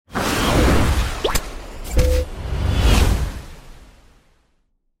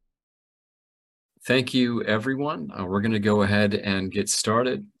Thank you, everyone. We're going to go ahead and get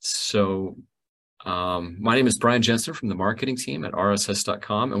started. My name is Brian Jensen from the marketing team at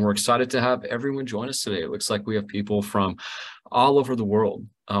rss.com, and we're excited to have everyone join us today. It looks like we have people from all over the world.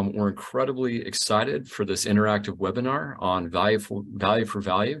 We're incredibly excited for this interactive webinar on value for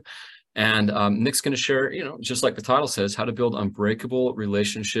value. And Nick's going to share, just like the title says, how to build unbreakable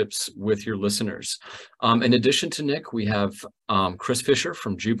relationships with your listeners. In addition to Nick, we have Chris Fisher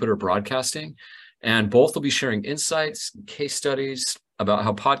from Jupiter Broadcasting, and both will be sharing insights, case studies about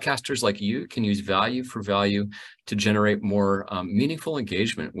how podcasters like you can use value for value to generate more meaningful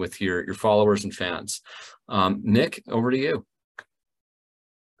engagement with your followers and fans. Nick, over to you.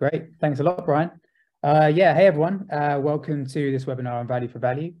 Great. Thanks a lot, Brian. Hey everyone, welcome to this webinar on value for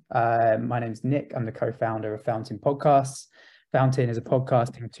value. My name is Nick. I'm the co-founder of Fountain Podcasts. Fountain is a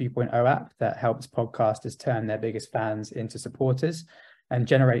podcasting 2.0 app that helps podcasters turn their biggest fans into supporters and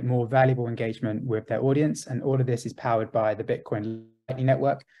generate more valuable engagement with their audience. And all of this is powered by the Bitcoin Lightning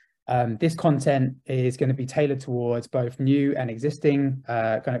Network. This content is going to be tailored towards both new and existing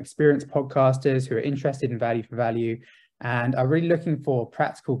kind of experienced podcasters who are interested in value for value and are really looking for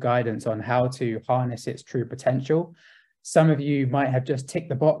practical guidance on how to harness its true potential. Some of you might have just ticked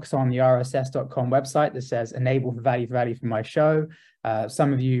the box on the rss.com website that says enable value for value for my show.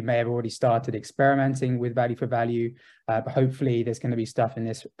 Some of you may have already started experimenting with value for value, but hopefully there's going to be stuff in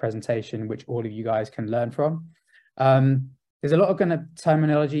this presentation which all of you guys can learn from. There's a lot of kind of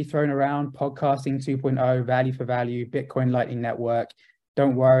terminology thrown around: podcasting 2.0, value for value, Bitcoin Lightning Network.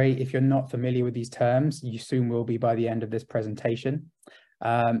 Don't worry, if you're not familiar with these terms, you soon will be by the end of this presentation.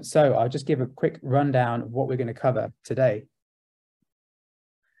 So I'll just give a quick rundown of what we're going to cover today.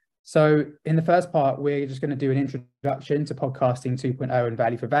 So in the first part, we're just going to do an introduction to podcasting 2.0 and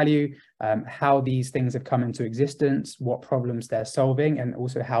value for value, how these things have come into existence, what problems they're solving, and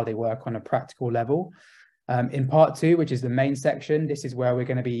also how they work on a practical level. In part two, which is the main section, this is where we're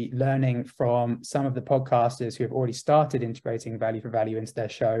going to be learning from some of the podcasters who have already started integrating value for value into their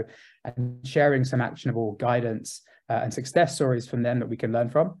show and sharing some actionable guidance and success stories from them that we can learn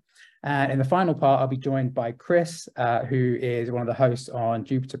from. And in the final part, I'll be joined by Chris, who is one of the hosts on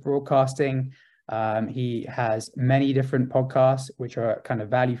Jupiter Broadcasting. He has many different podcasts which are kind of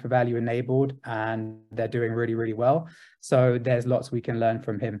value for value enabled, and they're doing really, really well. So there's lots we can learn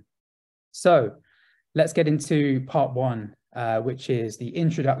from him. So let's get into part one, which is the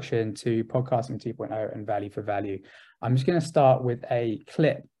introduction to podcasting 2.0 and value for value. I'm just going to start with a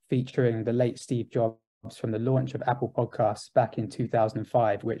clip featuring the late Steve Jobs from the launch of Apple Podcasts back in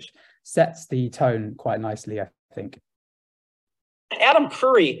 2005, which sets the tone quite nicely, I think. Adam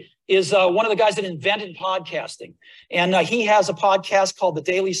Curry is one of the guys that invented podcasting. And he has a podcast called The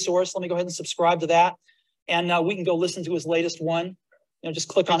Daily Source. Let me go ahead and subscribe to that. And we can go listen to his latest one. Just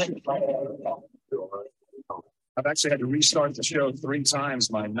click on it. I've actually had to restart the show 3 times.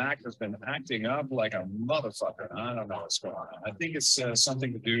 My Mac has been acting up like a motherfucker. I don't know what's going on. I think it's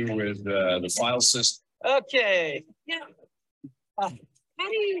something to do with the file system. Okay. Yeah. How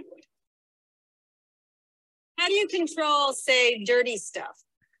do you control, say, dirty stuff?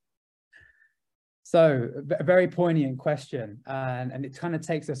 So a very poignant question. And it kind of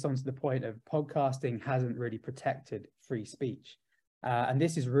takes us on to the point of podcasting hasn't really protected free speech. And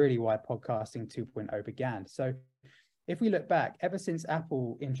this is really why podcasting 2.0 began. So if we look back, ever since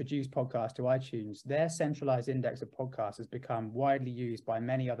Apple introduced podcasts to iTunes, their centralized index of podcasts has become widely used by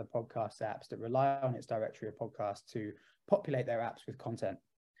many other podcast apps that rely on its directory of podcasts to populate their apps with content.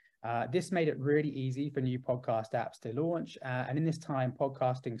 This made it really easy for new podcast apps to launch. And in this time,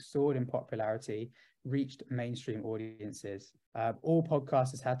 podcasting soared in popularity, reached mainstream audiences. All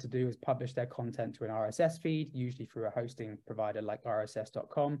podcasters had to do was publish their content to an RSS feed, usually through a hosting provider like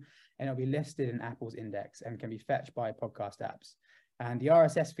rss.com, and it'll be listed in Apple's index and can be fetched by podcast apps. And the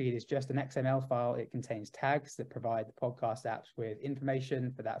RSS feed is just an XML file. It contains tags that provide the podcast apps with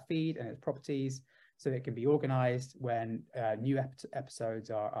information for that feed and its properties, so it can be organized when new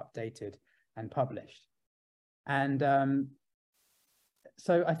episodes are updated and published. And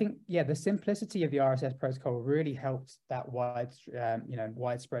so I think, yeah, the simplicity of the RSS protocol really helped that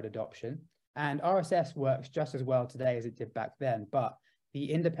widespread adoption. And RSS works just as well today as it did back then, but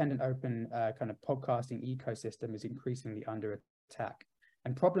the independent open kind of podcasting ecosystem is increasingly under attack.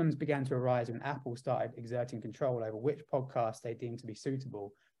 And problems began to arise when Apple started exerting control over which podcasts they deemed to be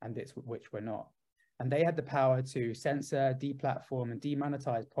suitable and which were not. And they had the power to censor, deplatform, and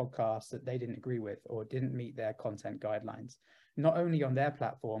demonetize podcasts that they didn't agree with or didn't meet their content guidelines, not only on their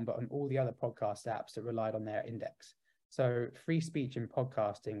platform, but on all the other podcast apps that relied on their index. So free speech in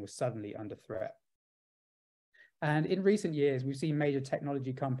podcasting was suddenly under threat. And in recent years, we've seen major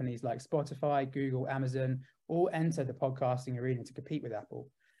technology companies like Spotify, Google, Amazon, all enter the podcasting arena to compete with Apple.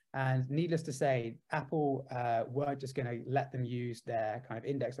 And needless to say, Apple weren't just going to let them use their kind of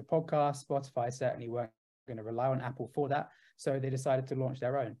index of podcasts. Spotify certainly weren't going to rely on Apple for that. So they decided to launch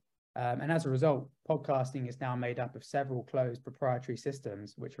their own. And as a result, podcasting is now made up of several closed proprietary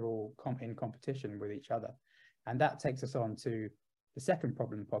systems, which are all in competition with each other. And that takes us on to the second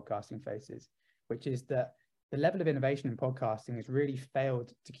problem podcasting faces, which is that the level of innovation in podcasting has really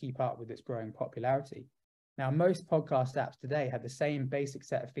failed to keep up with its growing popularity. Now, most podcast apps today have the same basic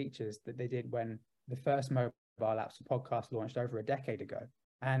set of features that they did when the first mobile apps for podcasts launched over a decade ago.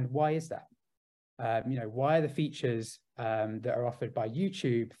 And why is that? Why are the features that are offered by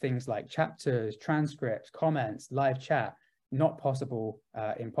YouTube, things like chapters, transcripts, comments, live chat, not possible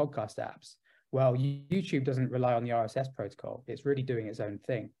in podcast apps? Well, YouTube doesn't rely on the RSS protocol. It's really doing its own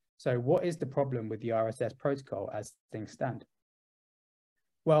thing. So what is the problem with the RSS protocol as things stand?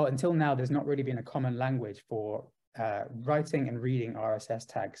 Well, until now, there's not really been a common language for writing and reading RSS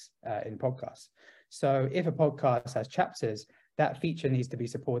tags in podcasts. So if a podcast has chapters, that feature needs to be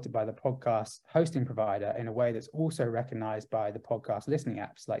supported by the podcast hosting provider in a way that's also recognized by the podcast listening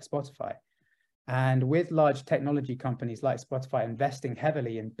apps like Spotify. And with large technology companies like Spotify investing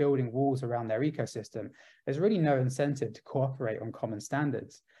heavily in building walls around their ecosystem, there's really no incentive to cooperate on common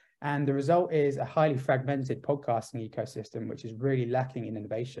standards. And the result is a highly fragmented podcasting ecosystem, which is really lacking in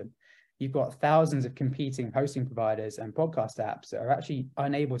innovation. You've got thousands of competing hosting providers and podcast apps that are actually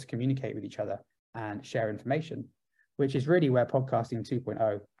unable to communicate with each other and share information, which is really where podcasting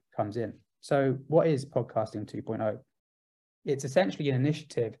 2.0 comes in. So what is podcasting 2.0? It's essentially an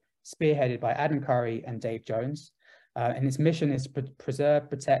initiative spearheaded by Adam Curry and Dave Jones. And its mission is to preserve,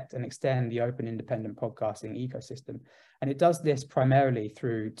 protect, and extend the open independent podcasting ecosystem. And it does this primarily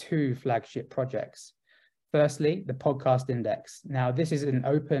through two flagship projects. Firstly, the Podcast Index. Now, this is an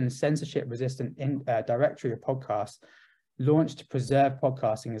open, censorship-resistant directory of podcasts launched to preserve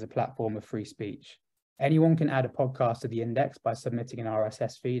podcasting as a platform of free speech. Anyone can add a podcast to the index by submitting an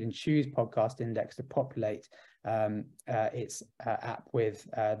RSS feed and choose Podcast Index to populate its app with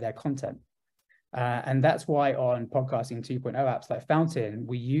their content. And that's why on podcasting 2.0 apps like Fountain,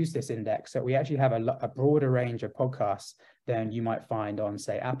 we use this index. So we actually have a broader range of podcasts than you might find on,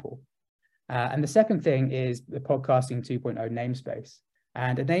 say, Apple. And the second thing is the podcasting 2.0 namespace.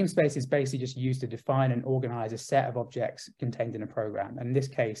 And a namespace is basically just used to define and organize a set of objects contained in a program. In this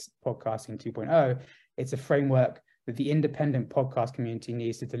case, podcasting 2.0, it's a framework that the independent podcast community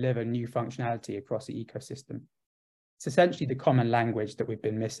needs to deliver new functionality across the ecosystem. It's essentially the common language that we've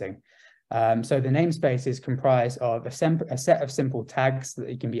been missing. So the namespace is comprised of a set of simple tags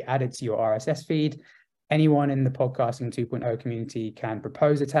that can be added to your RSS feed. Anyone in the podcasting 2.0 community can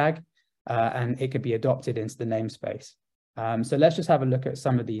propose a tag and it could be adopted into the namespace. So let's just have a look at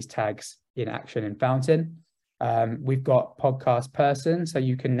some of these tags in action in Fountain. We've got podcast person, so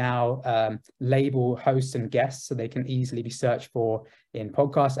you can now label hosts and guests so they can easily be searched for in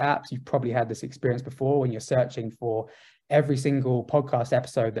podcast apps. You've probably had this experience before when you're searching for every single podcast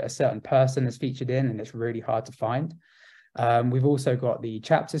episode that a certain person is featured in, and it's really hard to find. We've also got the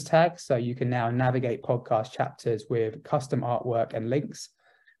chapters tag, so you can now navigate podcast chapters with custom artwork and links.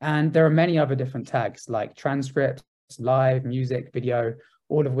 And there are many other different tags like transcripts, live, music, video,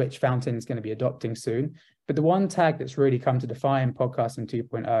 all of which Fountain is going to be adopting soon. But the one tag that's really come to define podcasting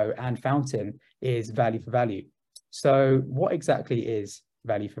 2.0 and Fountain is value for value. So what exactly is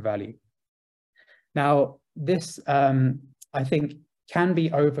value for value? Now, this, I think, can be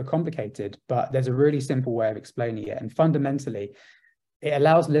overcomplicated, but there's a really simple way of explaining it. And fundamentally, it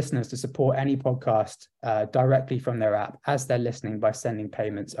allows listeners to support any podcast directly from their app as they're listening by sending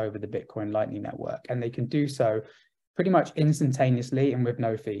payments over the Bitcoin Lightning Network. And they can do so pretty much instantaneously and with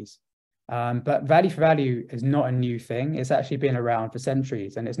no fees. But value for value is not a new thing. It's actually been around for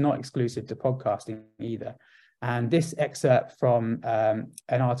centuries, and it's not exclusive to podcasting either. And this excerpt from an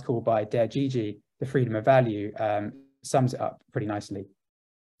article by Dare Gigi, The Freedom of Value, sums it up pretty nicely.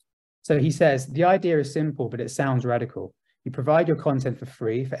 So he says, the idea is simple, but it sounds radical. You provide your content for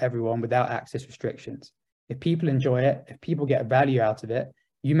free for everyone without access restrictions. If people enjoy it, if people get value out of it,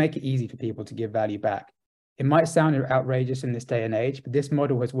 you make it easy for people to give value back. It might sound outrageous in this day and age, but this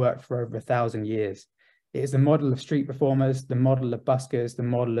model has worked for over 1,000 years. It is the model of street performers, the model of buskers, the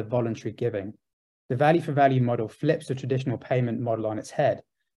model of voluntary giving. The value for value model flips the traditional payment model on its head.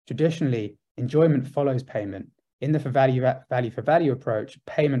 Traditionally, enjoyment follows payment. In the value for value approach,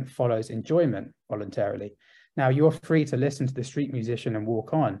 payment follows enjoyment voluntarily. Now, you're free to listen to the street musician and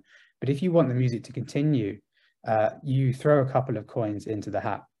walk on, but if you want the music to continue, you throw a couple of coins into the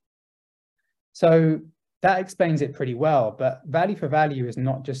hat. So that explains it pretty well. But value for value is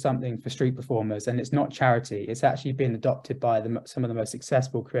not just something for street performers, and it's not charity. It's actually been adopted by some of the most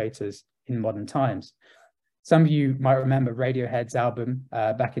successful creators in modern times. Some of you might remember Radiohead's album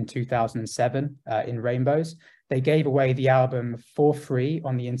back in 2007, In Rainbows. They gave away the album for free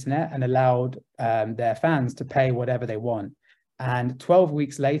on the internet and allowed their fans to pay whatever they want. And 12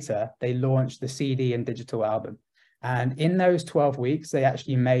 weeks later, they launched the CD and digital album. And in those 12 weeks, they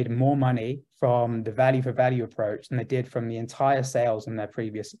actually made more money from the value for value approach than they did from the entire sales in their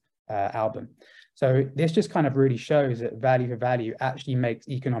previous album. So this just kind of really shows that value for value actually makes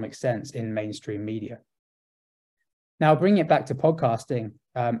economic sense in mainstream media. Now, bringing it back to podcasting,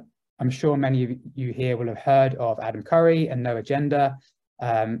 I'm sure many of you here will have heard of Adam Curry and No Agenda.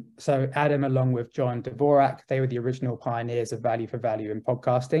 So Adam, along with John Dvorak, they were the original pioneers of value for value in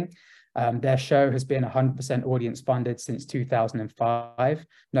podcasting. Their show has been 100% audience funded since 2005.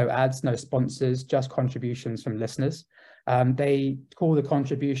 No ads, no sponsors, just contributions from listeners. They call the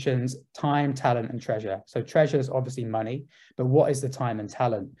contributions time, talent, and treasure. So treasure is obviously money, but what is the time and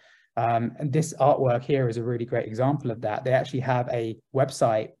talent? And this artwork here is a really great example of that. They actually have a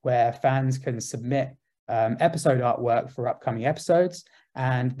website where fans can submit episode artwork for upcoming episodes,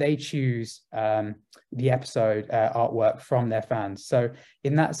 and they choose the episode artwork from their fans. So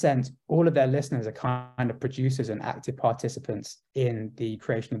in that sense, all of their listeners are kind of producers and active participants in the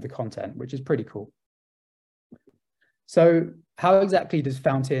creation of the content, which is pretty cool. So how exactly does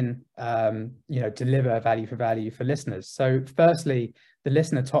Fountain deliver value for value for listeners? So firstly, the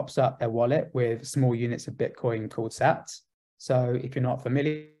listener tops up their wallet with small units of Bitcoin called sats. So if you're not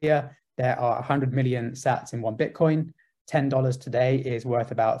familiar, there are 100 million sats in one Bitcoin. $10 today is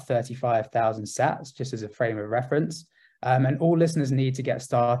worth about 35,000 sats, just as a frame of reference. And all listeners need to get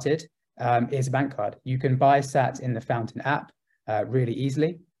started is a bank card. You can buy sats in the Fountain app really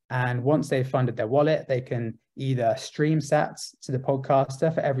easily. And once they've funded their wallet, they can either stream sats to the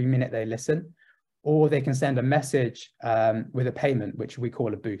podcaster for every minute they listen, or they can send a message with a payment, which we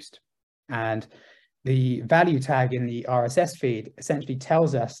call a boost. And the value tag in the RSS feed essentially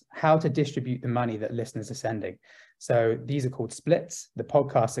tells us how to distribute the money that listeners are sending. So these are called splits. The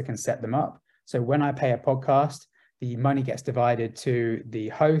podcaster can set them up. So when I pay a podcast, the money gets divided to the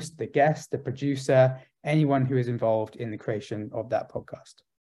host, the guest, the producer, anyone who is involved in the creation of that podcast.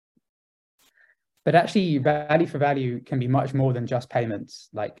 But actually, value for value can be much more than just payments.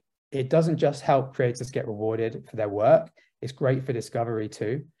 Like, it doesn't just help creators get rewarded for their work. It's great for discovery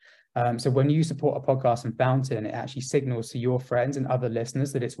too. So when you support a podcast on Fountain, it actually signals to your friends and other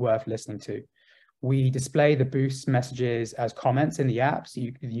listeners that it's worth listening to. We display the boost messages as comments in the app, so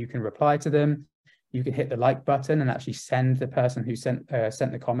you can reply to them. You can hit the like button and actually send the person who sent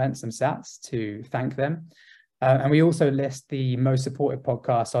the comments some sats to thank them. And we also list the most supported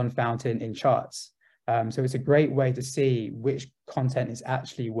podcasts on Fountain in charts. So it's a great way to see which content is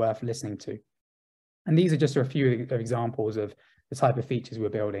actually worth listening to. And these are just a few examples of the type of features we're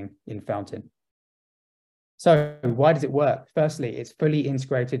building in Fountain. So why does it work? Firstly, it's fully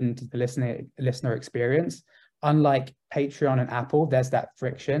integrated into the listener experience. Unlike Patreon and Apple, there's that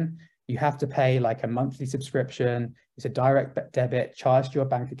friction. You have to pay like a monthly subscription. It's a direct debit charged to your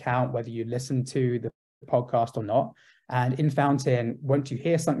bank account, whether you listen to the podcast or not. And in Fountain, once you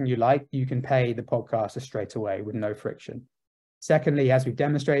hear something you like, you can pay the podcaster straight away with no friction. Secondly, as we've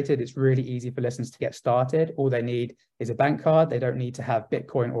demonstrated, it's really easy for listeners to get started. All they need is a bank card. They don't need to have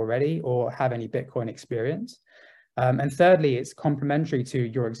Bitcoin already or have any Bitcoin experience. And thirdly, it's complementary to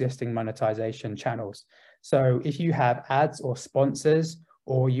your existing monetization channels. So if you have ads or sponsors,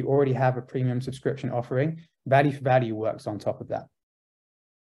 or you already have a premium subscription offering, value for value works on top of that.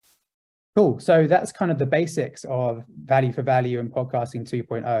 Cool. So that's kind of the basics of value for value and podcasting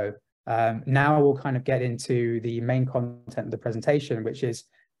 2.0. Now we'll kind of get into the main content of the presentation, which is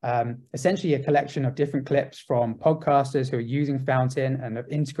essentially a collection of different clips from podcasters who are using Fountain and have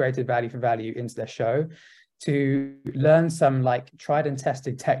integrated value for value into their show to learn some like tried and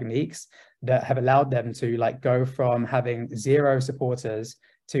tested techniques that have allowed them to like go from having 0 supporters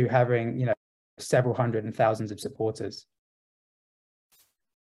to having, you know, several hundred and thousands of supporters.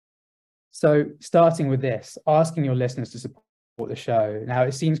 So starting with this, asking your listeners to support the show. Now,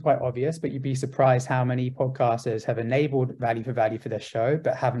 it seems quite obvious, but you'd be surprised how many podcasters have enabled value for value for their show,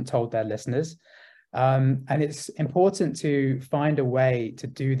 but haven't told their listeners. And it's important to find a way to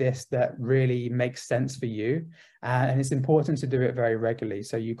do this that really makes sense for you. And it's important to do it very regularly.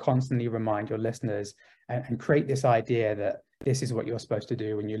 So you constantly remind your listeners and create this idea that this is what you're supposed to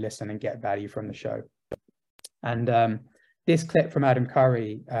do when you listen and get value from the show. And this clip from Adam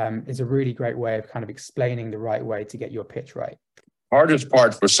Curry is a really great way of kind of explaining the right way to get your pitch right. Hardest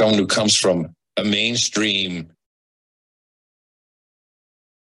part for someone who comes from a mainstream.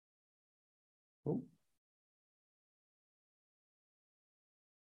 Ooh.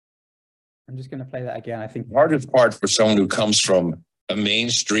 I'm just going to play that again. I think The hardest part for someone who comes from a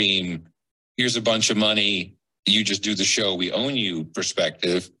mainstream, here's a bunch of money, you just do the show, we own you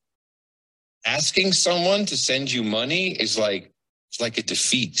perspective. Asking someone to send you money is like, it's like a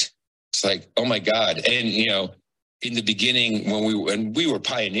defeat. It's like, oh my God. And, you know, in the beginning, when we were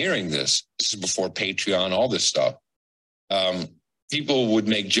pioneering this is before Patreon, all this stuff, people would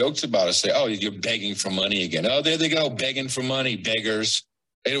make jokes about us, say, oh, you're begging for money again. Oh, there they go, begging for money, beggars.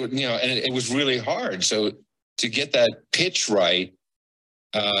 And it was really hard. So to get that pitch right,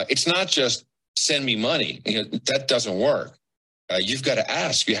 it's not just send me money. You know, that doesn't work. You've got to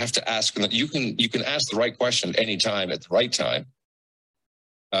ask. You have to ask. You can ask the right question anytime at the right time,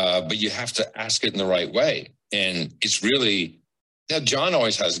 but you have to ask it in the right way. And it's really, John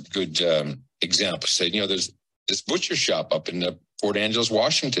always has a good example. Said, you know, there's this butcher shop up in Port Angeles,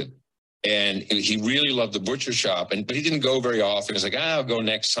 Washington. And he really loved the butcher shop, but he didn't go very often. He's like, I'll go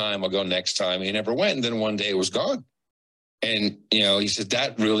next time. I'll go next time. He never went. And then one day it was gone. And, you know, he said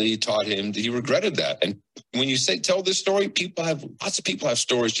that really taught him that he regretted that. And when you tell this story, lots of people have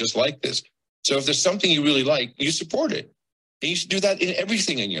stories just like this. So if there's something you really like, you support it. And you should do that in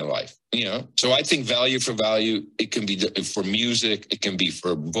everything in your life, you know? So I think value for value, it can be for music, it can be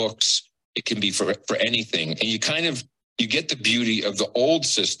for books, it can be for anything. And you get the beauty of the old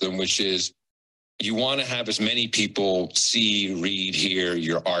system, which is you want to have as many people see, read, hear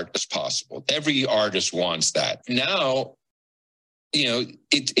your art as possible. Every artist wants that. Now, you know,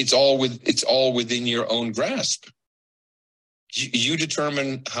 it's all within your own grasp. You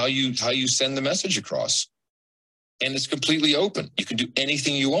determine how you send the message across, and it's completely open. You can do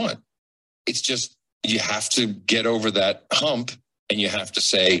anything you want. It's just you have to get over that hump, and you have to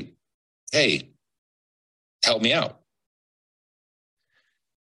say, "Hey, help me out."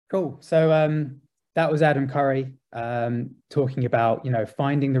 Cool. So that was Adam Curry talking about, you know,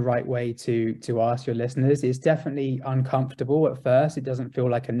 finding the right way to ask your listeners. It's definitely uncomfortable at first. It doesn't feel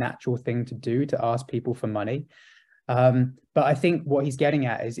like a natural thing to do, to ask people for money. But I think what he's getting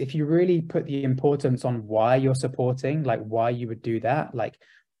at is if you really put the importance on why you're supporting, like why you would do that, like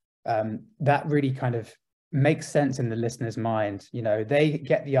that really kind of makes sense in the listener's mind. You know, they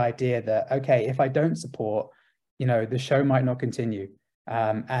get the idea that, okay, if I don't support, you know, the show might not continue.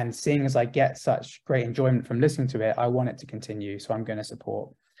 And seeing as I get such great enjoyment from listening to it, I want it to continue. So I'm going to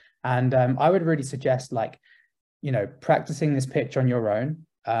support. And I would really suggest, like, you know, practicing this pitch on your own,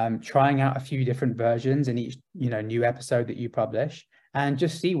 trying out a few different versions in each, you know, new episode that you publish, and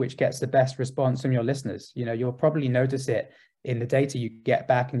just see which gets the best response from your listeners. You know, you'll probably notice it in the data you get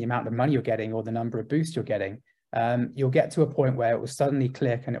back and the amount of money you're getting or the number of boosts you're getting. You'll get to a point where it will suddenly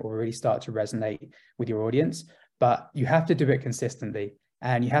click and it will really start to resonate with your audience. But you have to do it consistently,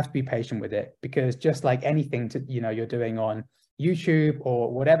 and you have to be patient with it, because just like anything you're doing on YouTube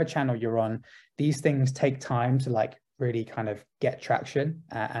or whatever channel you're on, these things take time to like really kind of get traction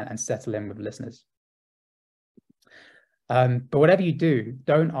and settle in with listeners. But whatever you do,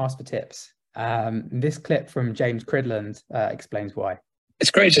 don't ask for tips. This clip from James Cridland explains why. It's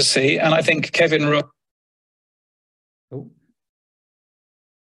great to see. And I think Kevin Rook. Oh.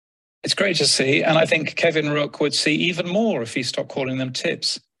 It's great to see. And I think Kevin Rook would see even more if he stopped calling them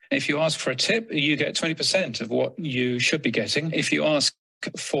tips. If you ask for a tip, you get 20% of what you should be getting. If you ask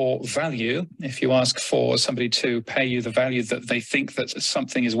for value, if you ask for somebody to pay you the value that they think that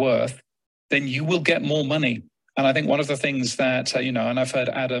something is worth, then you will get more money. And I think one of the things that, and I've heard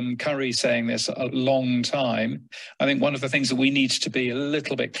Adam Curry saying this a long time, I think one of the things that we need to be a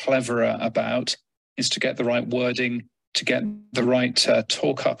little bit cleverer about is to get the right wording, to get the right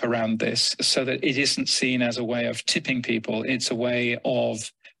talk up around this, so that it isn't seen as a way of tipping people. It's a way of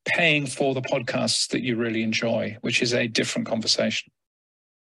paying for the podcasts that you really enjoy, which is a different conversation.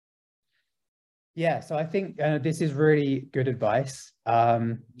 Yeah, so I think this is really good advice.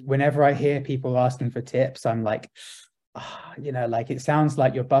 Whenever I hear people asking for tips, I'm like, like it sounds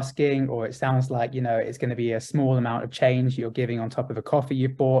like you're busking, or it sounds like, it's going to be a small amount of change you're giving on top of a coffee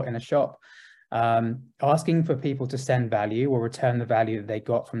you've bought in a shop. Asking for people to send value or return the value that they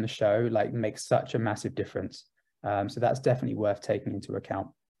got from the show, like, makes such a massive difference. So that's definitely worth taking into account.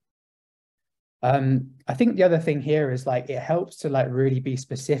 I think the other thing here is, like, it helps to like really be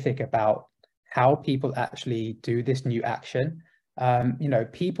specific about how people actually do this new action.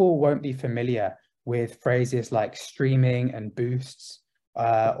 People won't be familiar with phrases like streaming and boosts,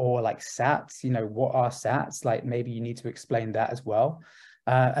 or like sats. What are sats? Like, maybe you need to explain that as well.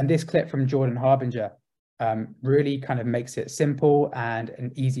 And this clip from Jordan Harbinger really kind of makes it simple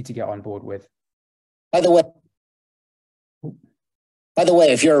and easy to get on board with. By the way,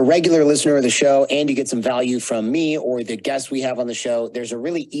 if you're a regular listener of the show and you get some value from me or the guests we have on the show, there's a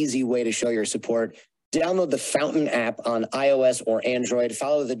really easy way to show your support. Download the Fountain app on iOS or Android.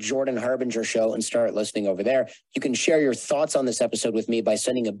 Follow the Jordan Harbinger Show and start listening over there. You can share your thoughts on this episode with me by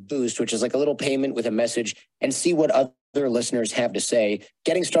sending a boost, which is like a little payment with a message, and see what other listeners have to say.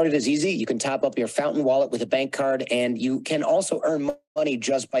 Getting started is easy. You can top up your Fountain wallet with a bank card, and you can also earn money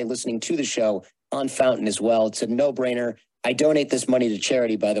just by listening to the show on Fountain as well. It's a no-brainer. I donate this money to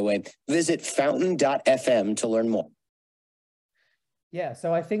charity, by the way. Visit fountain.fm to learn more. Yeah,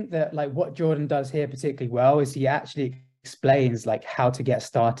 so I think that like what Jordan does here particularly well is he actually explains like how to get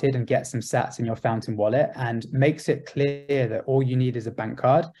started and get some sats in your Fountain wallet and makes it clear that all you need is a bank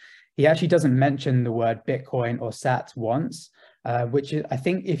card. He actually doesn't mention the word Bitcoin or sats once, which is, I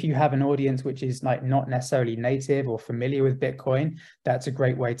think if you have an audience which is like not necessarily native or familiar with Bitcoin, that's a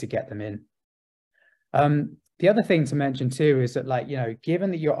great way to get them in. The other thing to mention too is that, like, you know,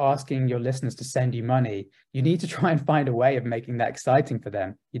 given that you're asking your listeners to send you money, you need to try and find a way of making that exciting for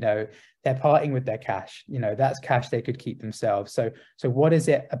them. You know, they're parting with their cash, you know, that's cash they could keep themselves. So what is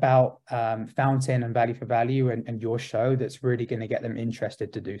it about Fountain and Value for Value and your show that's really going to get them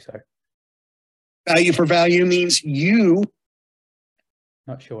interested to do so? Value for value means you.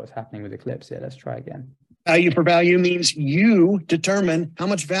 Not sure what's happening with Eclipse here. Let's try again. Value for value means you determine how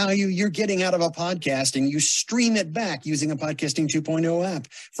much value you're getting out of a podcast and you stream it back using a Podcasting 2.0 app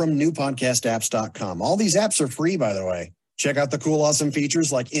from newpodcastapps.com. All these apps are free, by the way. Check out the cool, awesome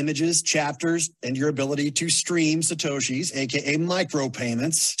features like images, chapters, and your ability to stream Satoshis, aka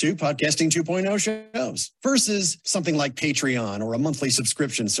micropayments, to Podcasting 2.0 shows versus something like Patreon or a monthly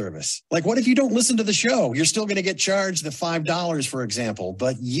subscription service. Like, what if you don't listen to the show? You're still going to get charged the $5, for example,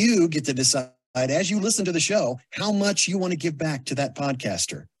 but you get to decide as you listen to the show, how much you want to give back to that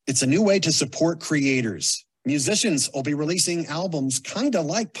podcaster. It's a new way to support creators. Musicians will be releasing albums kind of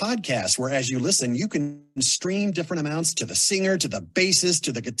like podcasts, where as you listen, you can stream different amounts to the singer, to the bassist,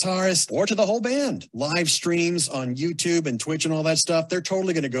 to the guitarist, or to the whole band. Live streams on YouTube and Twitch and all that stuff, they're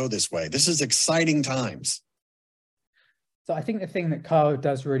totally going to go this way. This is exciting times. So I think the thing that Kyle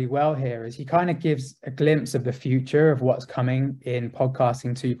does really well here is he kind of gives a glimpse of the future of what's coming in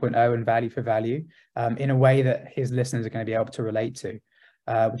podcasting 2.0 and value for value in a way that his listeners are going to be able to relate to,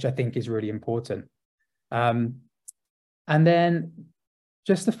 which I think is really important. And then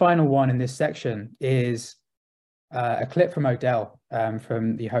just the final one in this section is a clip from Odell,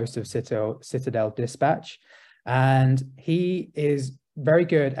 from the host of Citadel Dispatch. And he is very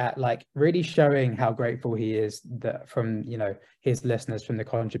good at like really showing how grateful he is that from, you know, his listeners, from the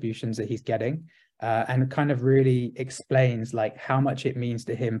contributions that he's getting, and kind of really explains like how much it means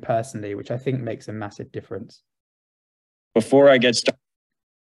to him personally, which I think makes a massive difference. Before I get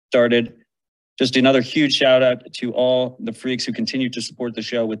started, just another huge shout out to all the freaks who continue to support the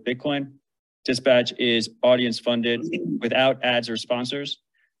show with Bitcoin. Dispatch is audience funded without ads or sponsors.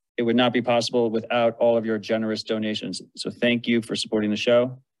 It would not be possible without all of your generous donations. So thank you for supporting the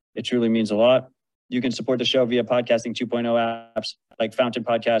show. It truly means a lot. You can support the show via Podcasting 2.0 apps like Fountain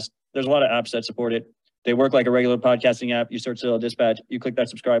Podcast. There's a lot of apps that support it. They work like a regular podcasting app. You search Citadel Dispatch, you click that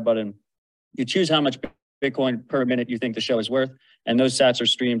subscribe button. You choose how much Bitcoin per minute you think the show is worth, and those sats are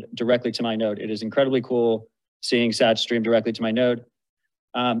streamed directly to my node. It is incredibly cool seeing sats streamed directly to my node.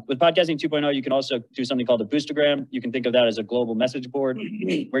 With Podcasting 2.0, you can also do something called a boostergram. You can think of that as a global message board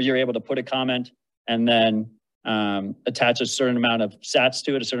where you're able to put a comment and then attach a certain amount of sats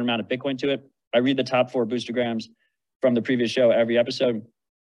to it, a certain amount of Bitcoin to it. I read the top 4 boostergrams from the previous show every episode.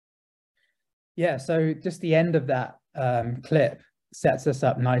 Yeah, so just the end of that clip sets us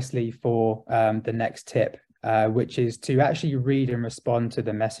up nicely for the next tip, which is to actually read and respond to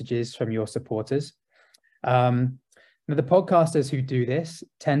the messages from your supporters. Now, the podcasters who do this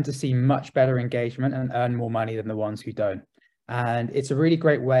tend to see much better engagement and earn more money than the ones who don't. And it's a really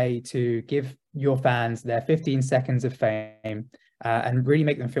great way to give your fans their 15 seconds of fame and really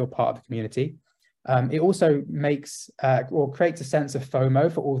make them feel part of the community. It also makes or creates a sense of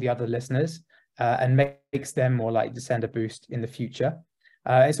FOMO for all the other listeners and makes them more likely to send a boost in the future.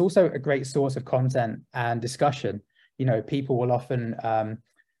 It's also a great source of content and discussion. You know, people will often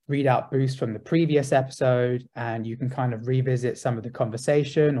read out boosts from the previous episode, and you can kind of revisit some of the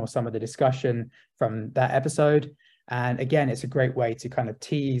conversation or some of the discussion from that episode. And again, it's a great way to kind of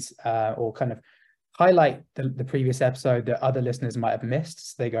tease or kind of highlight the previous episode that other listeners might have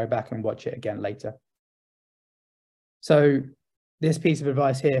missed, so they go back and watch it again later. So this piece of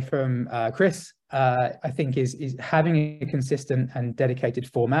advice here from Chris, I think is having a consistent and dedicated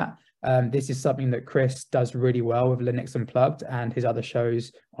format. This is something that Chris does really well with Linux Unplugged and his other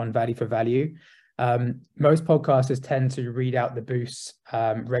shows on Value for Value. Most podcasters tend to read out the boosts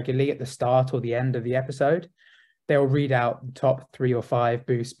regularly at the start or the end of the episode. They'll read out the top 3 or 5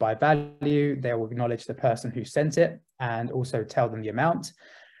 boosts by value. They will acknowledge the person who sent it and also tell them the amount.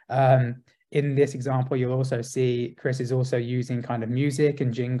 In this example, you'll also see Chris is also using kind of music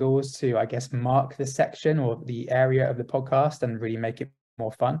and jingles to, I guess, mark the section or the area of the podcast and really make it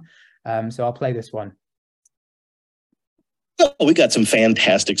more fun. So I'll play this one. Well, we got some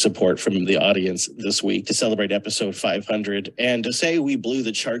fantastic support from the audience this week to celebrate episode 500. And to say we blew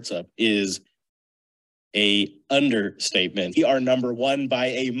the charts up is an understatement. We are #1 by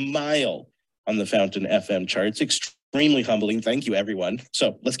a mile on the Fountain FM charts. Extremely humbling. Thank you, everyone.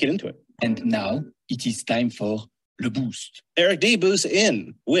 So let's get into it. And now it is time for Le Boost. Eric D boosts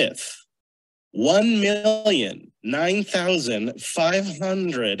in with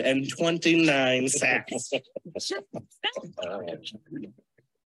 1,009,529 sats.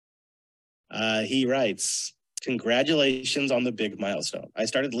 He writes, congratulations on the big milestone. I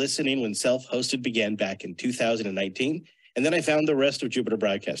started listening when self-hosted began back in 2019, and then I found the rest of Jupiter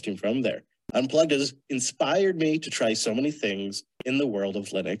Broadcasting from there. Unplugged has inspired me to try so many things in the world of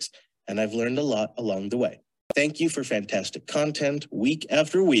Linux, and I've learned a lot along the way. Thank you for fantastic content week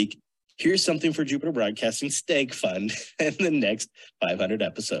after week. Here's something for Jupiter Broadcasting Stake Fund in the next 500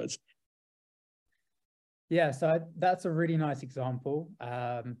 episodes. Yeah, so that's a really nice example.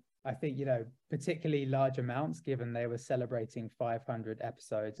 I think, you know, particularly large amounts, given they were celebrating 500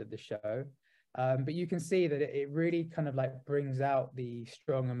 episodes of the show. But you can see that it really kind of like brings out the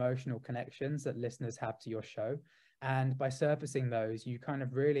strong emotional connections that listeners have to your show. And by surfacing those, you kind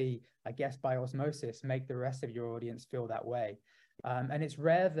of really, I guess, by osmosis, make the rest of your audience feel that way. And it's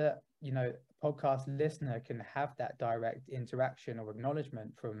rare that, you know, a podcast listener can have that direct interaction or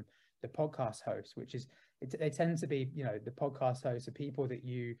acknowledgement from the podcast host, which is, they tend to be, you know, the podcast hosts are people that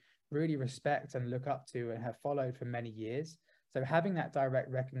you really respect and look up to and have followed for many years. So having that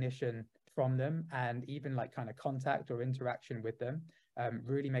direct recognition from them and even like kind of contact or interaction with them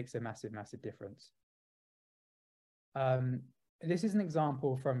really makes a massive, massive difference. This is an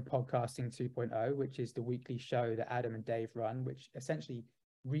example from Podcasting 2.0, which is the weekly show that Adam and Dave run, which essentially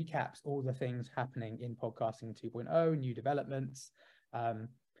recaps all the things happening in Podcasting 2.0, new developments.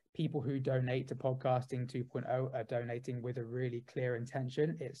 People who donate to Podcasting 2.0 are donating with a really clear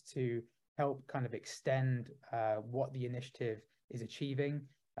intention. It's to help kind of extend what the initiative is achieving,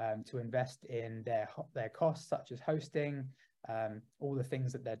 to invest in their costs, such as hosting, all the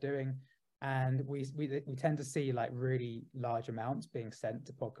things that they're doing. And we tend to see like really large amounts being sent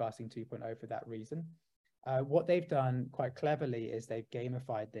to Podcasting 2.0 for that reason. What they've done quite cleverly is they've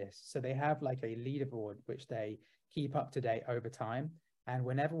gamified this. So they have like a leaderboard, which they keep up to date over time. And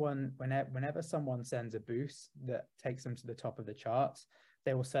whenever someone sends a boost that takes them to the top of the charts,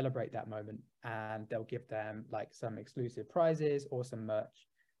 they will celebrate that moment and they'll give them like some exclusive prizes or some merch.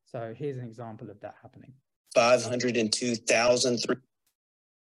 So here's an example of that happening.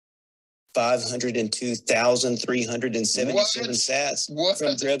 502,377 sats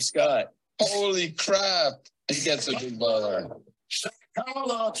from Dreb Scott. Holy crap. He gets a big baller.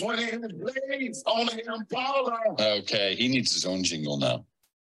 Okay, he needs his own jingle now.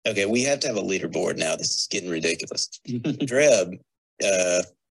 Okay, we have to have a leaderboard now. This is getting ridiculous. Dreb,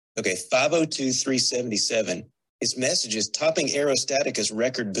 okay, 502,377. His message is topping Aerostatica's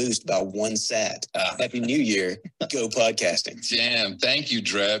record boost by 1 sat. Happy New Year. Go podcasting. Damn, thank you,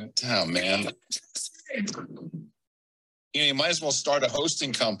 Dreb. Oh, man. You know, you might as well start a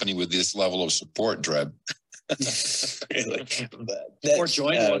hosting company with this level of support, Dreb. Really? Or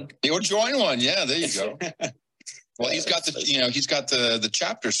join one. Or join one. Yeah, there you go. Well, he's got the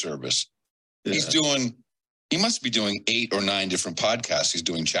chapter service. Yeah. He must be doing 8 or 9 different podcasts. He's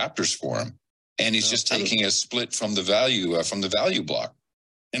doing chapters for him. And he's just taking a split from the value block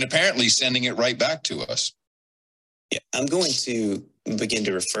and apparently sending it right back to us. Yeah, I'm going to begin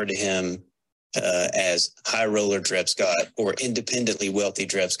to refer to him as High Roller Dreb Scott or Independently Wealthy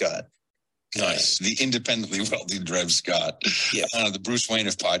Dreb Scott. Nice. The independently wealthy Dreb Scott. Yeah. The Bruce Wayne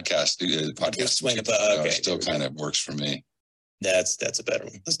of podcast. Bruce Wayne of okay. Still kind of works for me. That's a better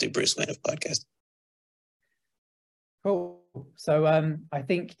one. Let's do Bruce Wayne of podcast. Cool. So I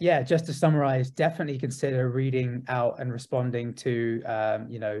think, yeah, just to summarize, definitely consider reading out and responding to,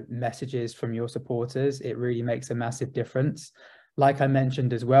 you know, messages from your supporters. It really makes a massive difference. Like I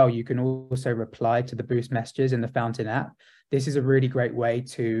mentioned as well, you can also reply to the boost messages in the Fountain app. This is a really great way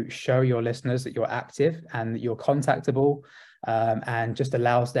to show your listeners that you're active and that you're contactable, and just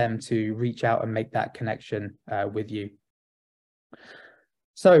allows them to reach out and make that connection with you.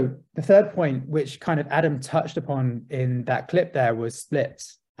 So the third point, which kind of Adam touched upon in that clip there, was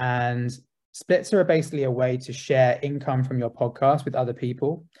splits. And Splits are basically a way to share income from your podcast with other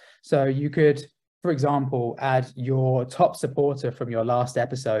people. So you could, for example, add your top supporter from your last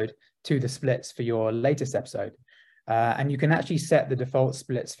episode to the splits for your latest episode. And you can actually set the default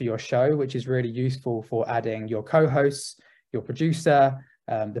splits for your show, which is really useful for adding your co-hosts, your producer,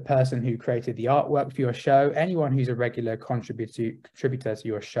 the person who created the artwork for your show, anyone who's a regular contributor to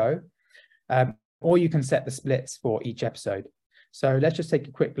your show. Or you can set the splits for each episode. So let's just take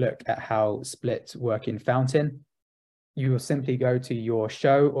a quick look at how splits work in Fountain. You will simply go to your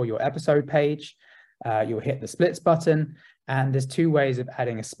show or your episode page. You'll hit the splits button, and there's two ways of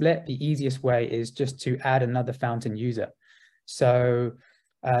adding a split. The easiest way is just to add another Fountain user. So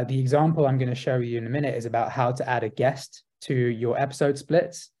the example I'm going to show you in a minute is about how to add a guest to your episode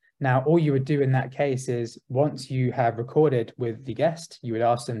splits. Now, all you would do in that case is once you have recorded with the guest, you would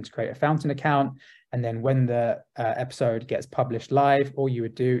ask them to create a Fountain account. And then when the episode gets published live, all you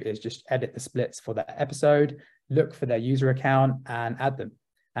would do is just edit the splits for that episode, look for their user account and add them.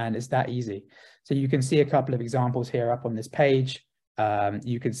 And it's that easy. So you can see a couple of examples here up on this page.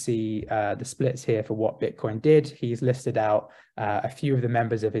 You can see the splits here for what Bitcoin did. He's listed out a few of the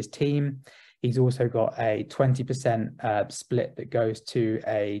members of his team. He's also got a 20% split that goes to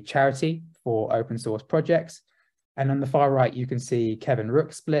a charity for open source projects. And on the far right, you can see Kevin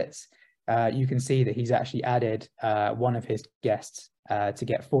Rook splits. You can see that he's actually added one of his guests to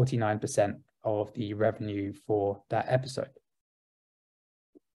get 49% of the revenue for that episode.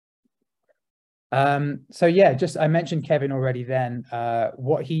 So yeah, I mentioned Kevin already then.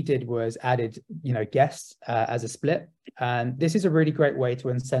 What he did was added, guests as a split. And this is a really great way to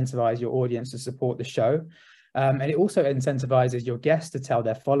incentivize your audience to support the show. And it also incentivizes your guests to tell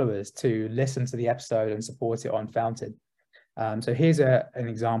their followers to listen to the episode and support it on Fountain. So here's an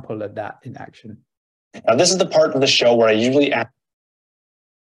example of that in action. Now, this is the part of the show where I usually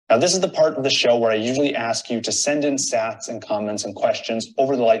ask you to send in stats and comments and questions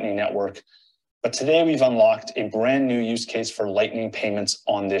over the Lightning Network. But today we've unlocked a brand new use case for Lightning payments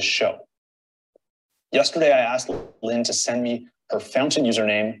on this show. Yesterday, I asked Lynn to send me her Fountain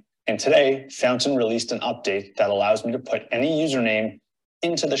username, and today Fountain released an update that allows me to put any username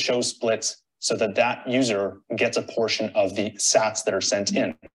into the show splits so that that user gets a portion of the sats that are sent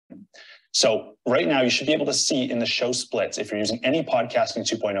in. So right now you should be able to see in the show splits, if you're using any Podcasting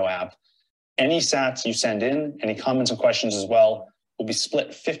 2.0 app, any sats you send in, any comments and questions as well, will be split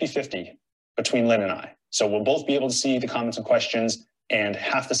 50-50 between Lynn and I. So we'll both be able to see the comments and questions, and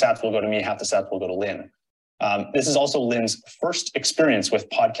half the sats will go to me, half the sats will go to Lynn. This is also Lynn's first experience with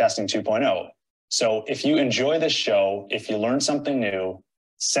Podcasting 2.0. So if you enjoy this show, if you learn something new,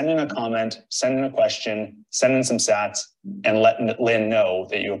 send in a comment, send in a question, send in some sats, and let Lynn know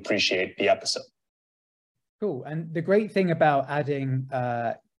that you appreciate the episode. Cool. And the great thing about adding,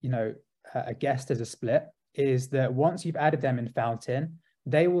 a guest as a split is that once you've added them in Fountain,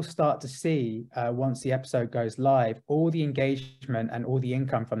 they will start to see, once the episode goes live, all the engagement and all the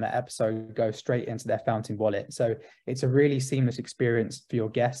income from that episode goes straight into their Fountain wallet. So it's a really seamless experience for your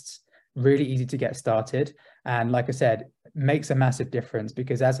guests, really easy to get started. And like I said, makes a massive difference,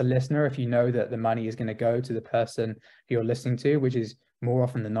 because as a listener, if you know that the money is going to go to the person who you're listening to, which is more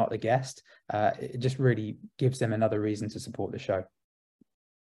often than not the guest, it just really gives them another reason to support the show.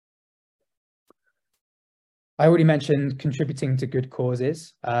 I already mentioned contributing to good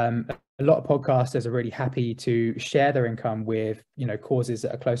causes. A lot of podcasters are really happy to share their income with, causes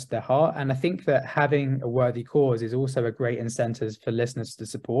that are close to their heart. And I think that having a worthy cause is also a great incentive for listeners to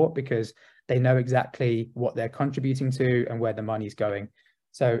support, because they know exactly what they're contributing to and where the money's going.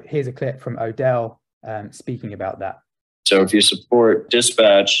 So here's a clip from Odell speaking about that. So if you support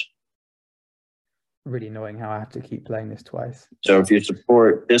Dispatch. Really annoying how I have to keep playing this twice. So if you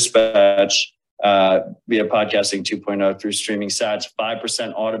support Dispatch, via Podcasting 2.0 through streaming sats,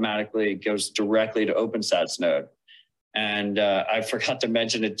 5% automatically goes directly to OpenSats node. And I forgot to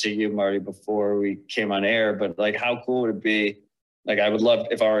mention it to you, Marty, before we came on air, but like, how cool would it be? Like, I would love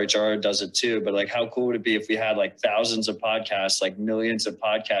if RHR does it too, but like, how cool would it be if we had like thousands of podcasts, like millions of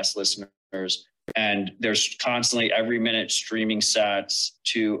podcast listeners, and there's constantly every minute streaming sats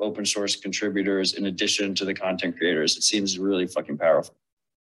to open source contributors in addition to the content creators? It seems really fucking powerful.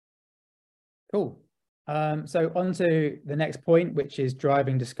 Cool. So on to the next point, which is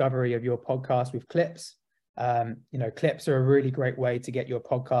driving discovery of your podcast with clips. Clips are a really great way to get your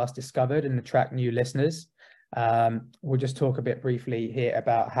podcast discovered and attract new listeners. We'll just talk a bit briefly here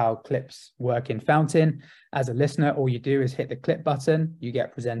about how clips work in Fountain. As a listener, all you do is hit the clip button. You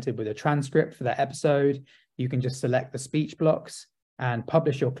get presented with a transcript for that episode. You can just select the speech blocks and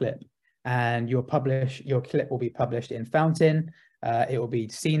publish your clip. And your clip will be published in Fountain. It will be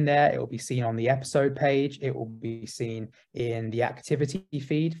seen there. It will be seen on the episode page. It will be seen in the activity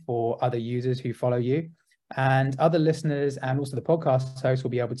feed for other users who follow you. And other listeners and also the podcast host will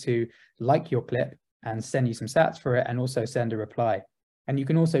be able to like your clip and send you some stats for it, and also send a reply. And you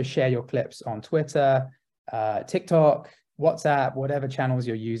can also share your clips on Twitter, TikTok, WhatsApp, whatever channels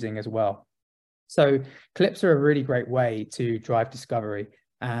you're using as well. So clips are a really great way to drive discovery.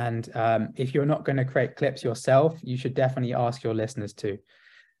 And if you're not going to create clips yourself, you should definitely ask your listeners to.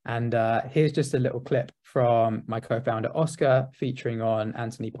 And here's just a little clip from my co-founder, Oscar, featuring on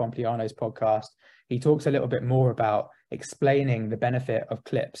Anthony Pompliano's podcast. He talks a little bit more about explaining the benefit of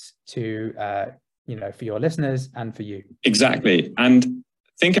clips to, for your listeners and for you. Exactly. And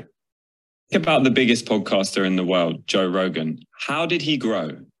think about the biggest podcaster in the world, Joe Rogan. How did he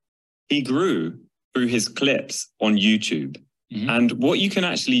grow? He grew through his clips on YouTube. Mm-hmm. And what you can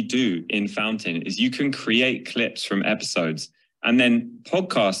actually do in Fountain is you can create clips from episodes, and then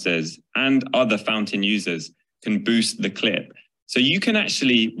podcasters and other Fountain users can boost the clip. So you can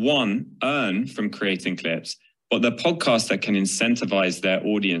actually, one, earn from creating clips, but the podcaster can incentivize their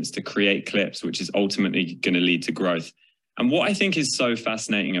audience to create clips, which is ultimately going to lead to growth. And what I think is so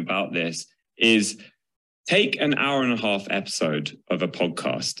fascinating about this is take an hour-and-a-half episode of a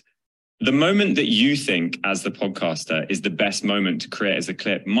podcast. The moment that you think as the podcaster is the best moment to create as a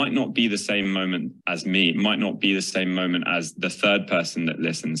clip might not be the same moment as me, might not be the same moment as the third person that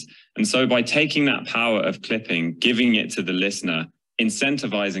listens. And so by taking that power of clipping, giving it to the listener,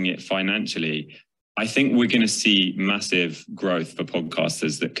 incentivizing it financially, I think we're going to see massive growth for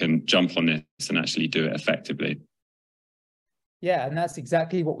podcasters that can jump on this and actually do it effectively. Yeah, and that's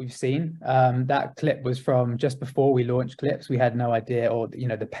exactly what we've seen. That clip was from just before we launched clips. We had no idea, or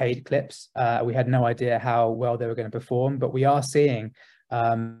the paid clips, we had no idea how well they were going to perform. But we are seeing,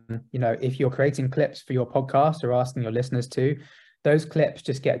 if you're creating clips for your podcast or asking your listeners to, those clips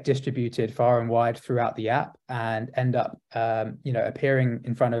just get distributed far and wide throughout the app and end up, appearing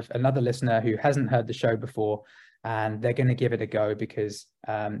in front of another listener who hasn't heard the show before, and they're going to give it a go because,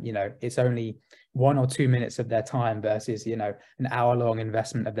 it's only 1 or 2 minutes of their time versus, an hour-long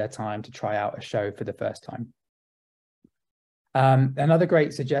investment of their time to try out a show for the first time. Another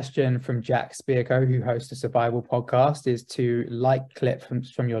great suggestion from Jack Spirko, who hosts a survival podcast, is to like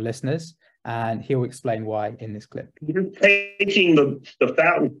clips from your listeners, and he'll explain why in this clip. You're taking the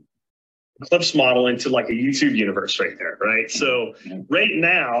Fountain Clips model into like a YouTube universe right there, right? So right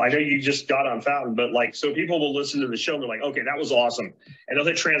now, I know you just got on Fountain, but so people will listen to the show and they're like, okay, that was awesome. And they'll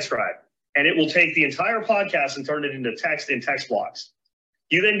hit transcribe. And it will take the entire podcast and turn it into text in text blocks.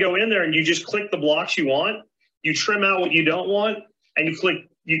 You then go in there and you just click the blocks you want. You trim out what you don't want, and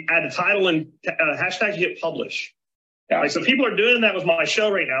you add a title and hashtag, you hit publish. Yeah. So people are doing that with my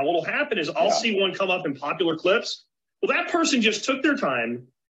show right now. What will happen is I'll see one come up in popular clips. Well, that person just took their time,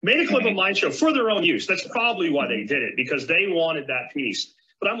 made a clip of my show for their own use. That's probably why they did it, because they wanted that piece.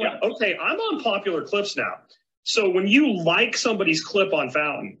 But I'm like, okay, I'm on popular clips now. So when you like somebody's clip on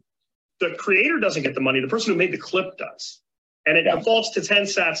Fountain, the creator doesn't get the money. The person who made the clip does. And it defaults to 10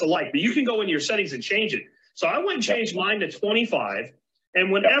 sats alike. But you can go into your settings and change it. So I went and changed mine to 25.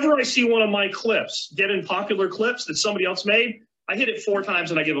 And whenever I see one of my clips get in popular clips that somebody else made, I hit it 4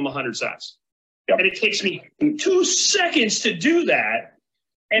 times and I give them 100 sats. And it takes me 2 seconds to do that.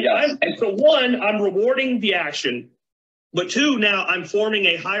 And so one, I'm rewarding the action. But 2, now I'm forming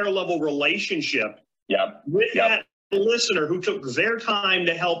a higher level relationship with that listener who took their time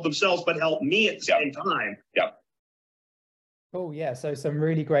to help themselves, but help me at the same time. Oh, yeah. So some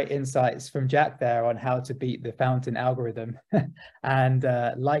really great insights from Jack there on how to beat the Fountain algorithm and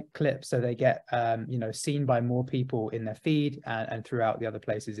like clips so they get, seen by more people in their feed and throughout the other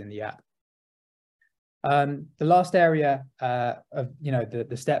places in the app. The last area of,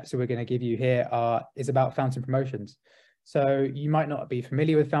 the steps that we're going to give you here is about Fountain promotions. So you might not be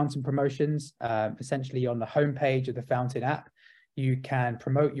familiar with Fountain promotions. Essentially on the homepage of the Fountain app, you can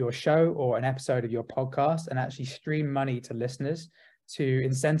promote your show or an episode of your podcast and actually stream money to listeners to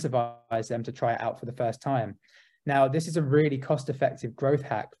incentivize them to try it out for the first time. Now, this is a really cost-effective growth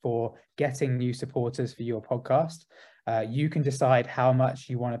hack for getting new supporters for your podcast. You can decide how much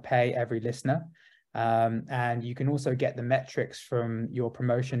you want to pay every listener. And you can also get the metrics from your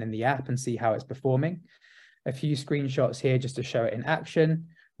promotion in the app and see how it's performing. A few screenshots here just to show it in action.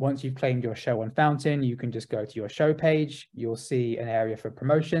 Once you've claimed your show on Fountain, you can just go to your show page. You'll see an area for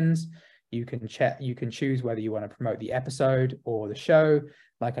promotions. You can choose whether you want to promote the episode or the show.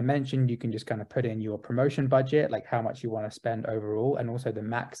 Like I mentioned, you can just kind of put in your promotion budget, like how much you want to spend overall, and also the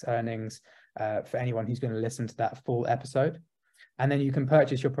max earnings for anyone who's going to listen to that full episode. And then you can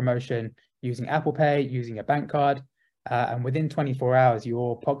purchase your promotion using Apple Pay, using a bank card. And within 24 hours,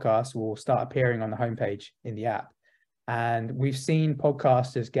 your podcast will start appearing on the homepage in the app. And we've seen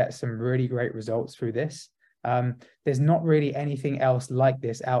podcasters get some really great results through this. There's not really anything else like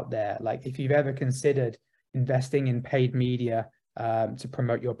this out there. Like if you've ever considered investing in paid media to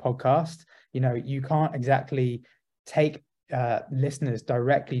promote your podcast, you can't exactly take listeners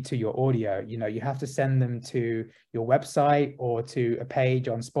directly to your audio. You have to send them to your website or to a page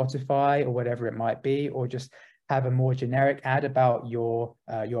on Spotify or whatever it might be, or just have a more generic ad about your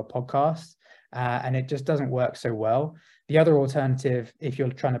podcast. And it just doesn't work so well. The other alternative, if you're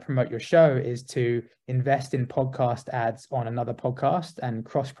trying to promote your show, is to invest in podcast ads on another podcast and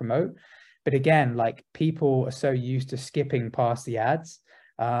cross promote. But again, like people are so used to skipping past the ads.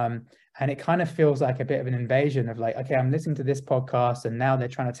 And it kind of feels like a bit of an invasion of like, okay, I'm listening to this podcast and now they're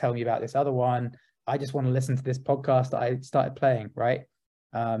trying to tell me about this other one. I just want to listen to this podcast that I started playing, right?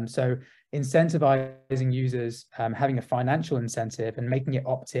 So incentivizing users, having a financial incentive and making it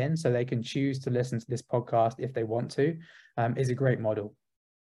opt-in so they can choose to listen to this podcast if they want to, is a great model.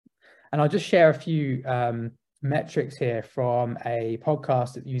 And I'll just share a few metrics here from a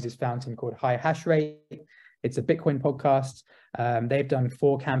podcast that uses Fountain called High Hash Rate. It's a Bitcoin podcast. They've done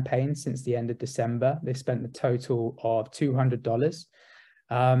 4 campaigns since the end of December. They spent a total of $200.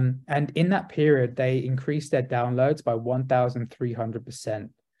 And in that period, they increased their downloads by 1,300%.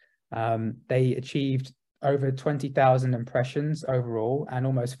 They achieved over 20,000 impressions overall and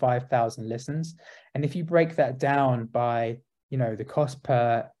almost 5,000 listens. And if you break that down by, the cost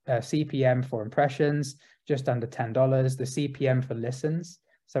per CPM for impressions, just under $10, the CPM for listens,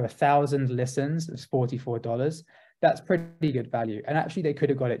 so 1,000 listens is $44. That's pretty good value. And actually, they could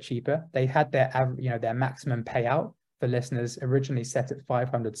have got it cheaper. They had their maximum payout for listeners originally set at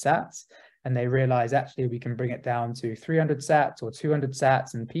 500 sats, and they realized actually we can bring it down to 300 sats or 200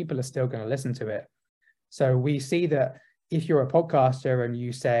 sats, and people are still going to listen to it. So we see that if you're a podcaster and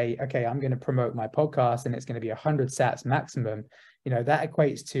you say, okay, I'm going to promote my podcast and it's going to be 100 sats maximum, that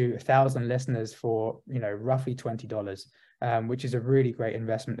equates to 1,000 listeners for, roughly $20. Which is a really great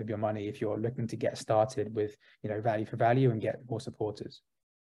investment of your money if you're looking to get started with, value for value and get more supporters.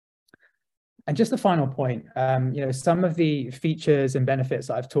 And just the final point, some of the features and benefits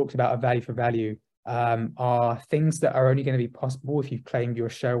that I've talked about of value for value are things that are only going to be possible if you've claimed your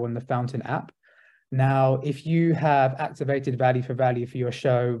show on the Fountain app. Now, if you have activated value for your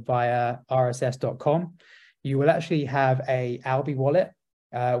show via rss.com, you will actually have a Albi wallet,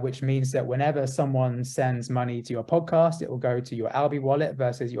 which means that whenever someone sends money to your podcast, it will go to your Albi wallet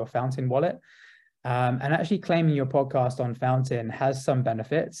versus your Fountain wallet. And actually claiming your podcast on Fountain has some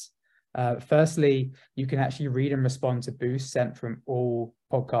benefits. Firstly, you can actually read and respond to boosts sent from all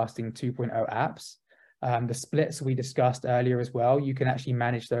Podcasting 2.0 apps. The splits we discussed earlier as well, you can actually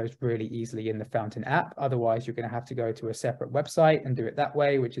manage those really easily in the Fountain app. Otherwise, you're going to have to go to a separate website and do it that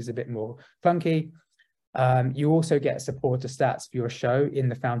way, which is a bit more clunky. You also get supporter stats for your show in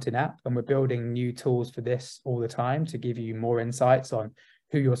the Fountain app, and we're building new tools for this all the time to give you more insights on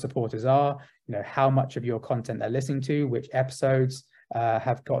who your supporters are, how much of your content they're listening to, which episodes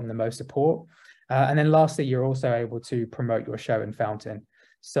have gotten the most support. And then lastly, you're also able to promote your show in Fountain.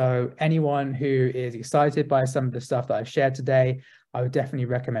 So anyone who is excited by some of the stuff that I've shared today, I would definitely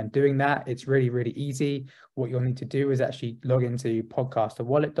recommend doing that. It's really, really easy. What you'll need to do is actually log into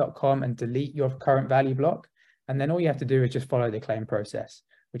podcasterwallet.com and delete your current value block. And then all you have to do is just follow the claim process,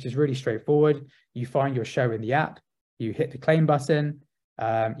 which is really straightforward. You find your show in the app, you hit the claim button,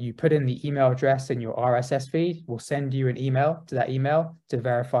 you put in the email address in your RSS feed. We'll send you an email to that email to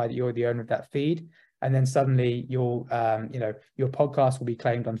verify that you're the owner of that feed. And then suddenly you'll, your podcast will be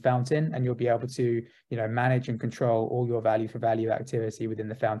claimed on Fountain, and you'll be able to, manage and control all your value for value activity within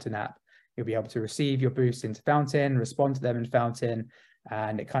the Fountain app. You'll be able to receive your boosts into Fountain, respond to them in Fountain,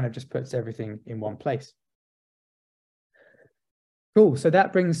 and it kind of just puts everything in one place. Cool. So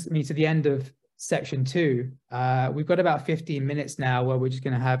that brings me to the end of section 2. We've got about 15 minutes now where we're just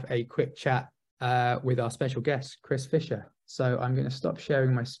going to have a quick chat with our special guest, Chris Fisher. So I'm going to stop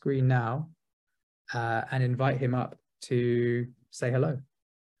sharing my screen now and invite him up to say hello.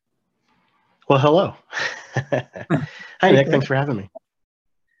 Well, hello. Hi, Nick. Thanks for having me.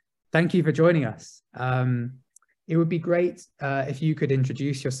 Thank you for joining us. It would be great if you could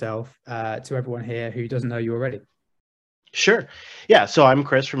introduce yourself to everyone here who doesn't know you already. Sure. Yeah. So I'm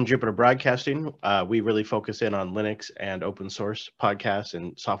Chris from Jupiter Broadcasting. We really focus in on Linux and open source podcasts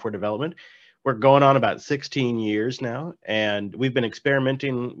and software development. We're going on about 16 years now, and we've been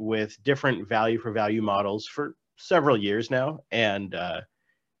experimenting with different value for value models for several years now, and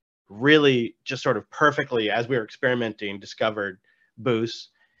really just sort of perfectly, as we were experimenting, discovered boosts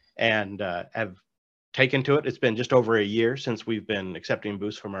and have taken to it. It's been just over a year since we've been accepting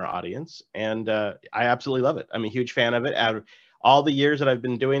boosts from our audience, and I absolutely love it. I'm a huge fan of it. Out of all the years that I've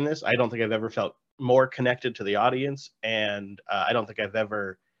been doing this, I don't think I've ever felt more connected to the audience, and I don't think I've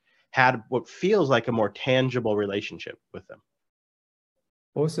ever had what feels like a more tangible relationship with them.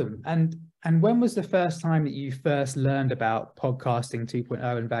 Awesome. And when was the first time that you first learned about podcasting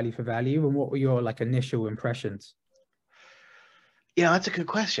 2.0 and value for value, and what were your like initial impressions? Yeah, that's a good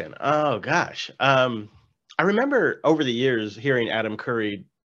question. Oh gosh. I remember over the years hearing Adam Curry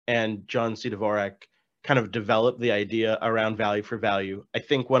and John C. Dvorak kind of develop the idea around value for value. I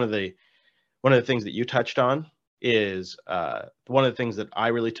think one of the things that you touched on is one of the things that I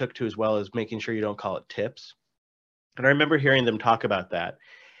really took to as well is making sure you don't call it tips. And I remember hearing them talk about that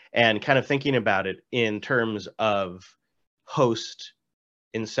and kind of thinking about it in terms of host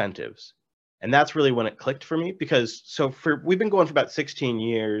incentives. And that's really when it clicked for me, because we've been going for about 16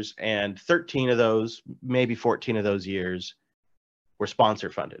 years, and 13 of those, maybe 14 of those years were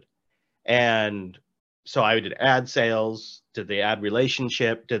sponsor funded. And so I did ad sales, did the ad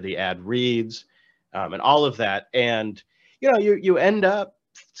relationship, did the ad reads, and all of that. And, you know, you end up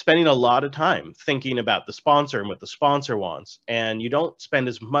spending a lot of time thinking about the sponsor and what the sponsor wants. And you don't spend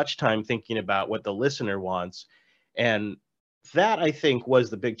as much time thinking about what the listener wants. And that, I think, was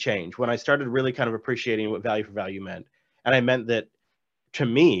the big change when I started really kind of appreciating what value for value meant. And I meant that, to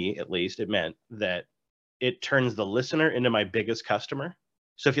me, at least, it meant that it turns the listener into my biggest customer.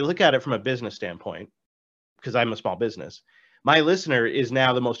 So if you look at it from a business standpoint, because I'm a small business, my listener is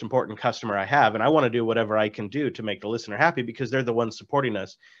now the most important customer I have. And I want to do whatever I can do to make the listener happy, because they're the ones supporting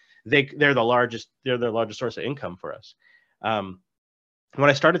us. They're the largest source of income for us. When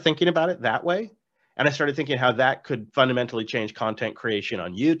I started thinking about it that way, and I started thinking how that could fundamentally change content creation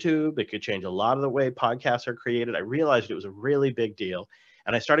on YouTube, it could change a lot of the way podcasts are created, I realized it was a really big deal.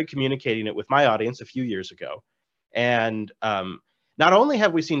 And I started communicating it with my audience a few years ago. And not only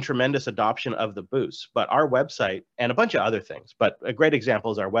have we seen tremendous adoption of the boosts, but our website and a bunch of other things. But a great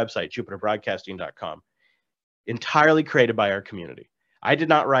example is our website, jupiterbroadcasting.com, entirely created by our community. I did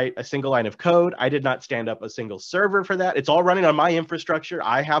not write a single line of code. I did not stand up a single server for that. It's all running on my infrastructure.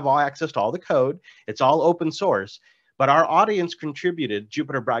 I have all access to all the code. It's all open source. But our audience contributed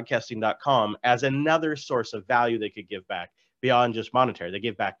jupiterbroadcasting.com as another source of value they could give back beyond just monetary. They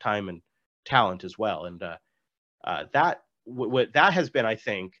give back time and talent as well. And that has been, I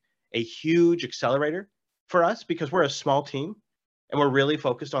think, a huge accelerator for us, because we're a small team and we're really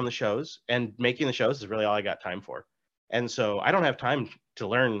focused on the shows, and making the shows is really all I got time for. And so I don't have time to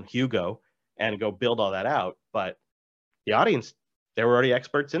learn Hugo and go build all that out. But the audience, they were already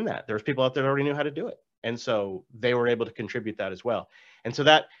experts in that. There was people out there that already knew how to do it. And so they were able to contribute that as well. And so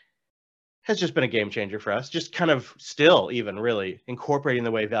that has just been a game changer for us, just kind of still even really incorporating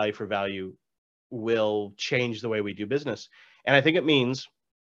the way value for value will change the way we do business. And I think it means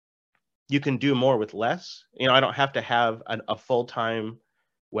you can do more with less. You know, I don't have to have a full-time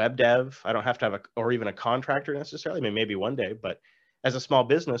web dev. I don't have to have or even a contractor necessarily. I mean, maybe one day, but as a small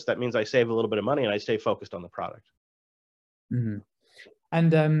business, that means I save a little bit of money and I stay focused on the product. Mm-hmm.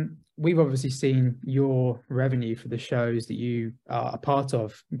 And we've obviously seen your revenue for the shows that you are a part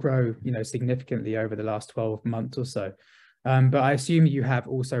of grow, you know, significantly over the last 12 months or so. But I assume you have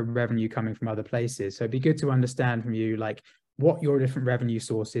also revenue coming from other places. So it'd be good to understand from you, like, what your different revenue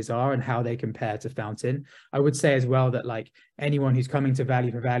sources are and how they compare to Fountain. I would say as well that, like, anyone who's coming to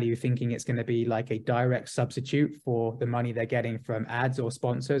value for value thinking it's going to be like a direct substitute for the money they're getting from ads or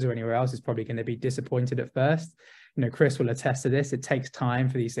sponsors or anywhere else is probably going to be disappointed at first. You know, Chris will attest to this. It takes time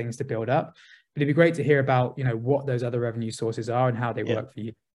for these things to build up, but it'd be great to hear about, you know, what those other revenue sources are and how they work for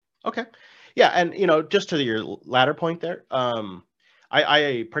you. Okay. Yeah. And, you know, just to your latter point there,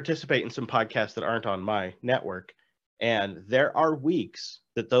 I participate in some podcasts that aren't on my network, and there are weeks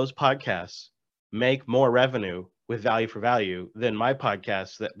that those podcasts make more revenue with value for value than my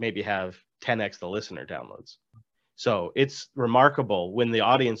podcasts that maybe have 10x the listener downloads. So it's remarkable when the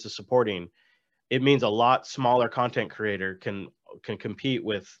audience is supporting. It means a lot smaller content creator can compete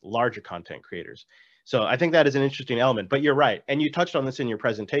with larger content creators. So I think that is an interesting element, but you're right. And you touched on this in your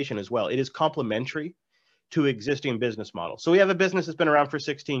presentation as well. It is complementary to existing business models. So we have a business that's been around for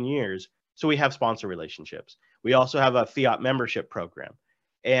 16 years. So we have sponsor relationships. We also have a fiat membership program,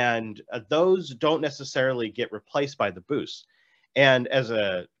 and those don't necessarily get replaced by the boosts. And as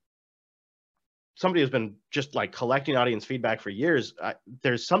somebody who's been just like collecting audience feedback for years,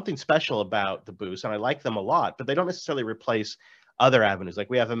 there's something special about the boosts, and I like them a lot, but they don't necessarily replace other avenues. Like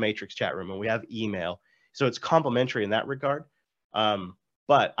we have a matrix chat room and we have email. So it's complementary in that regard.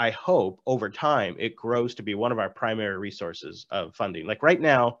 But I hope over time it grows to be one of our primary resources of funding. Like right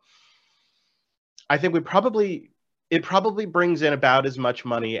now, I think it probably brings in about as much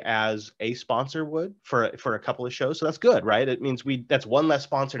money as a sponsor would for a couple of shows. So that's good, right? It means that's one less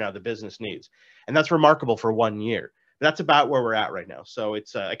sponsor now the business needs. And that's remarkable for 1 year. That's about where we're at right now. So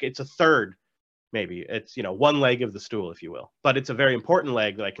it's a third, maybe. It's, one leg of the stool, if you will. But it's a very important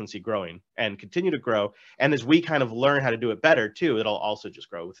leg that I can see growing and continue to grow. And as we kind of learn how to do it better too, it'll also just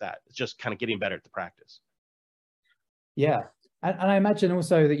grow with that. It's just kind of getting better at the practice. Yeah. And I imagine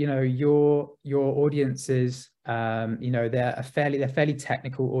also that, your audiences, they're fairly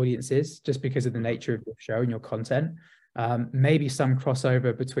technical audiences just because of the nature of your show and your content. Maybe some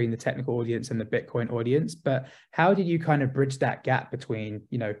crossover between the technical audience and the Bitcoin audience, but how did you kind of bridge that gap between,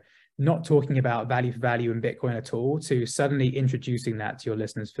 not talking about value for value in Bitcoin at all to suddenly introducing that to your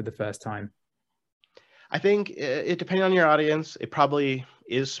listeners for the first time? I think it depending on your audience, it probably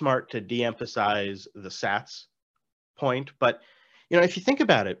is smart to de-emphasize the sats point. But, if you think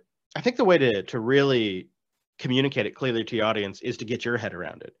about it, I think the way to really communicate it clearly to your audience is to get your head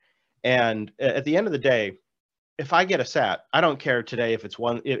around it. And at the end of the day, if I get a sat, I don't care today if it's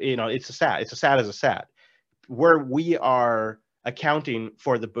one, it's a sat. It's a sat as a sat. Where we are accounting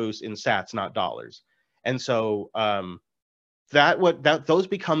for the boost in sats, not dollars. And so those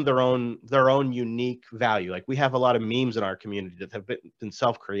become their own unique value. Like we have a lot of memes in our community that have been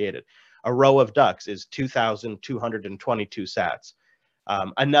self-created. A row of ducks is 2,222 sats.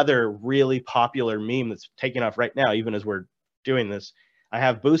 Another really popular meme that's taking off right now, even as we're doing this, I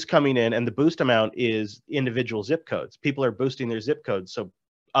have boosts coming in, and the boost amount is individual zip codes. People are boosting their zip codes so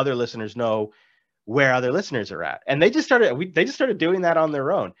other listeners know where other listeners are at. And they just started doing that on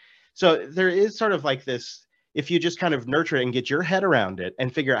their own. So there is sort of like this, if you just kind of nurture it and get your head around it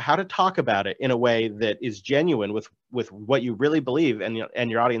and figure out how to talk about it in a way that is genuine with what you really believe, and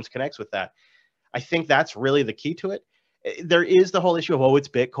your audience connects with that, I think that's really the key to it. There is the whole issue of, it's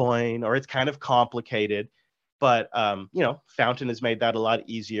Bitcoin or it's kind of complicated, but Fountain has made that a lot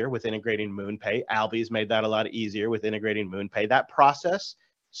easier with integrating MoonPay. Alby's made that a lot easier with integrating MoonPay. That process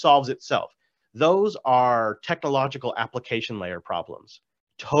solves itself. Those are technological application layer problems.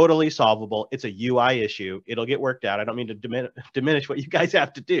 Totally solvable. It's a UI issue. It'll get worked out. I don't mean to diminish what you guys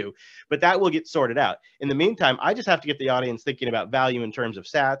have to do, but that will get sorted out. In the meantime, I just have to get the audience thinking about value in terms of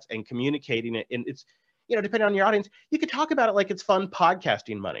sats and communicating it. And it's, depending on your audience, you could talk about it like it's fun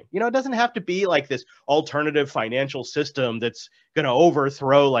podcasting money. It doesn't have to be like this alternative financial system that's going to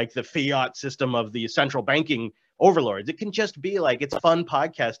overthrow like the fiat system of the central banking overlords. It can just be like it's fun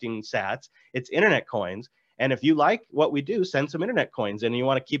podcasting sats. It's internet coins. And if you like what we do, send some internet coins. And you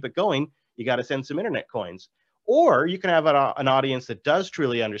want to keep it going, you got to send some internet coins. Or you can have an audience that does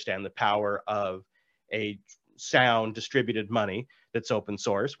truly understand the power of a sound distributed money that's open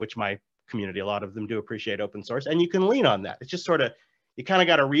source, which my community, a lot of them do appreciate open source. And you can lean on that. It's just sort of, you kind of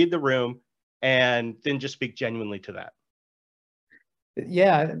got to read the room and then just speak genuinely to that.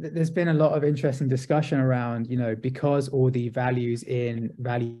 Yeah, there's been a lot of interesting discussion around, because all the values in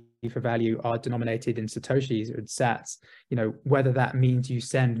value for value are denominated in Satoshis or sats, whether that means you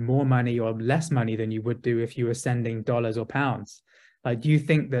send more money or less money than you would do if you were sending dollars or pounds. Like, do you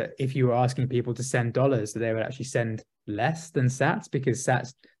think that if you were asking people to send dollars, that they would actually send less than sats, because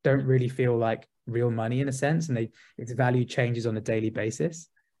sats don't really feel like real money in a sense, and its value changes on a daily basis?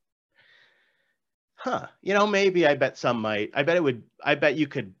 Maybe. I bet some might. I bet you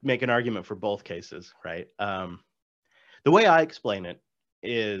could make an argument for both cases, right? The way I explain it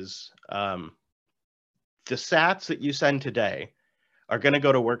is the sats that you send today are going to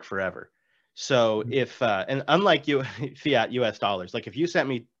go to work forever. So if, and unlike fiat US dollars, like if you sent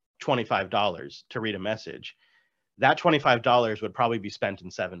me $25 to read a message, that $25 would probably be spent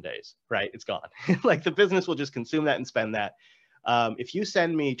in 7 days, right? It's gone. Like the business will just consume that and spend that. If you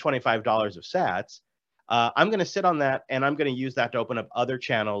send me $25 of sats, I'm going to sit on that, and I'm going to use that to open up other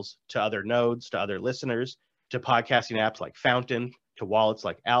channels to other nodes, to other listeners, to podcasting apps like Fountain, to wallets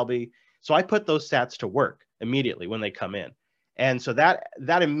like Alby. So I put those sats to work immediately when they come in. And so that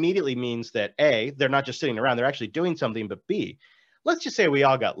immediately means that A, they're not just sitting around, they're actually doing something, but B, let's just say we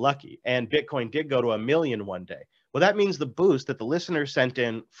all got lucky and Bitcoin did go to 1 million one day. Well, that means the boost that the listener sent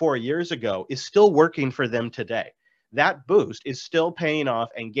in 4 years ago is still working for them today. That boost is still paying off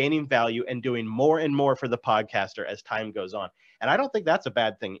and gaining value and doing more and more for the podcaster as time goes on. And I don't think that's a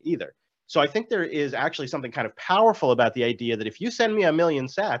bad thing either. So I think there is actually something kind of powerful about the idea that if you send me 1 million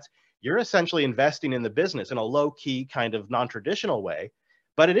sats, you're essentially investing in the business in a low-key kind of non-traditional way.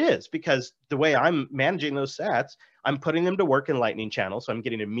 But it is, because the way I'm managing those sats, I'm putting them to work in Lightning channels. So I'm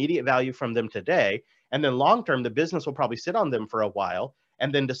getting immediate value from them today. And then long-term, the business will probably sit on them for a while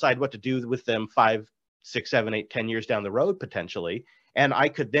and then decide what to do with them 5, 6, 7, 8, 10 years down the road, potentially. And I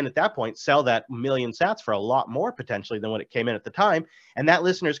could then at that point sell that million sats for a lot more potentially than what it came in at the time. And that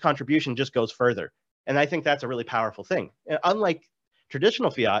listener's contribution just goes further. And I think that's a really powerful thing. Unlike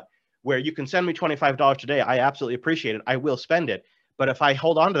traditional fiat, where you can send me $25 today, I absolutely appreciate it. I will spend it. But if I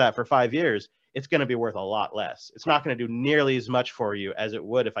hold on to that for 5 years, it's going to be worth a lot less. It's not going to do nearly as much for you as it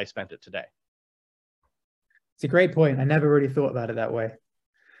would if I spent it today. It's a great point. I never really thought about it that way.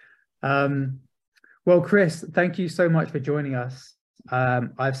 Well, Chris, thank you so much for joining us.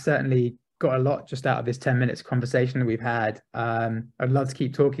 I've certainly got a lot just out of this 10 minutes conversation that we've had. I'd love to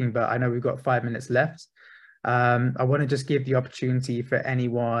keep talking, but I know we've got 5 minutes left. I want to just give the opportunity for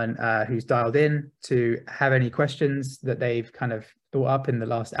anyone who's dialed in to have any questions that they've kind of thought up in the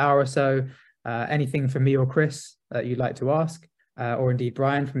last hour or so. Anything for me or Chris that you'd like to ask, or indeed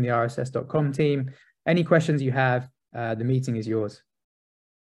Brian from the RSS.com team. Any questions you have, the meeting is yours.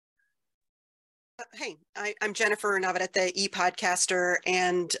 Hey, I'm Jennifer Navarrete, ePodcaster,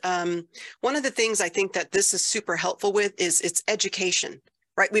 and one of the things I think that this is super helpful with is it's education,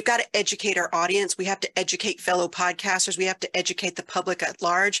 right? We've got to educate our audience. We have to educate fellow podcasters. We have to educate the public at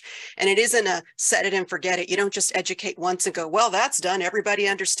large, and it isn't a set it and forget it. You don't just educate once and go, well, that's done. Everybody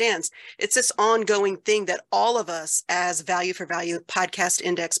understands. It's this ongoing thing that all of us as Value for Value, Podcast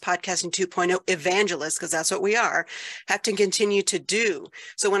Index, Podcasting 2.0 evangelists, because that's what we are, have to continue to do.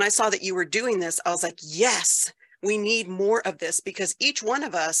 So when I saw that you were doing this, I was like, yes, we need more of this, because each one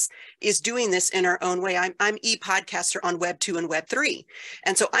of us is doing this in our own way. I'm ePodcaster on Web 2 and Web 3.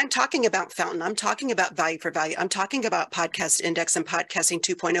 And so I'm talking about Fountain. I'm talking about Value for Value. I'm talking about Podcast Index and Podcasting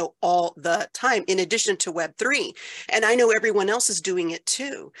 2.0 all the time, in addition to Web 3. And I know everyone else is doing it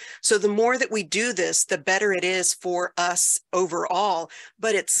too. So the more that we do this, the better it is for us overall.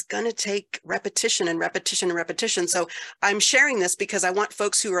 But it's going to take repetition and repetition and repetition. So I'm sharing this because I want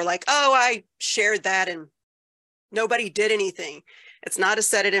folks who are like, oh, I shared that and nobody did anything. It's not a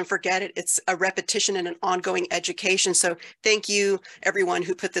set it and forget it. It's a repetition and an ongoing education. So thank you, everyone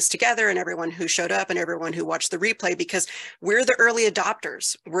who put this together and everyone who showed up and everyone who watched the replay, because we're the early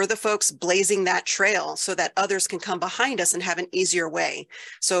adopters. We're the folks blazing that trail so that others can come behind us and have an easier way.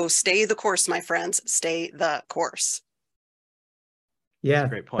 So stay the course, my friends. Stay the course. Yeah,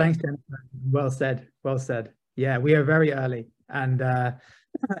 great point. Thanks, Jennifer. Well said. Well said. Yeah, we are very early. And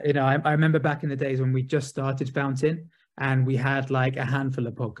you know, I remember back in the days when we just started Fountain and we had like a handful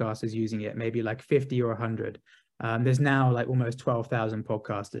of podcasters using it, maybe like 50 or 100. There's now like almost 12,000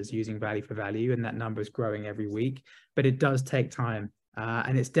 podcasters using Value for Value, and that number is growing every week. But it does take time,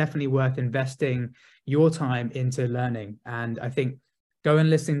 and it's definitely worth investing your time into learning. And I think go and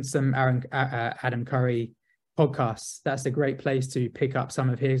listen to some Adam Curry podcasts. That's a great place to pick up some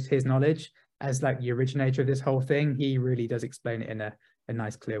of his knowledge. As like the originator of this whole thing, he really does explain it in a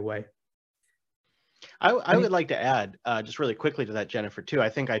nice, clear way. I would like to add just really quickly to that, Jennifer, too. I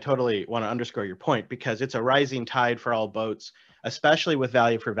think I totally want to underscore your point, because it's a rising tide for all boats, especially with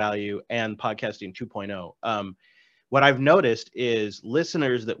Value for Value and Podcasting 2.0. What I've noticed is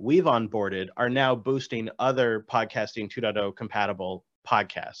listeners that we've onboarded are now boosting other Podcasting 2.0 compatible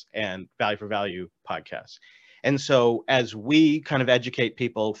podcasts and Value for Value podcasts. And so as we kind of educate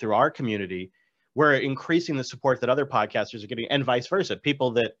people through our community, we're increasing the support that other podcasters are getting, and vice versa. People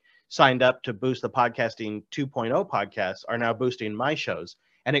that signed up to boost the Podcasting 2.0 podcasts are now boosting my shows.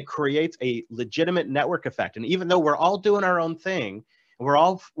 And it creates a legitimate network effect. And even though we're all doing our own thing, we're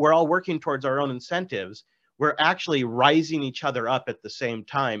all working towards our own incentives, we're actually rising each other up at the same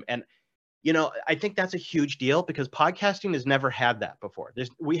time. And you know, I think that's a huge deal, because podcasting has never had that before.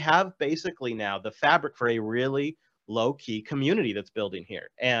 We have basically now the fabric for a really low-key community that's building here.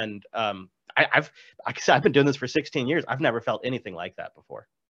 And like I said, I've been doing this for 16 years. I've never felt anything like that before.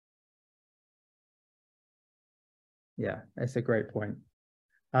 Yeah, that's a great point.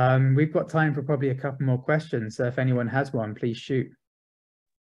 We've got time for probably a couple more questions. So if anyone has one, please shoot.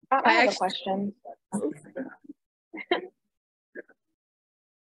 I have a question.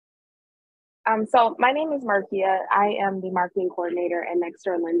 So my name is Markia. I am the marketing coordinator at Next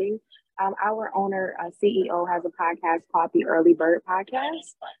Door Lending. Our owner, CEO, has a podcast called the Early Bird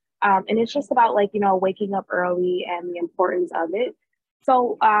Podcast. And it's just about like, you know, waking up early and the importance of it.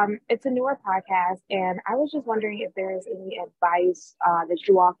 So it's a newer podcast, and I was just wondering if there's any advice that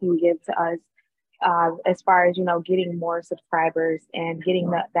you all can give to us as far as, you know, getting more subscribers and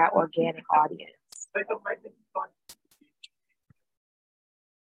getting that organic audience.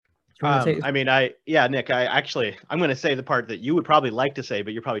 I mean, Nick, I'm going to say the part that you would probably like to say,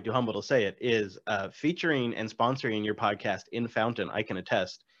 but you're probably too humble to say it, is featuring and sponsoring your podcast in Fountain, I can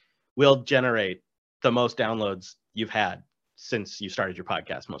attest, will generate the most downloads you've had since you started your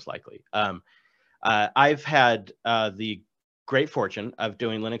podcast, most likely. I've had the great fortune of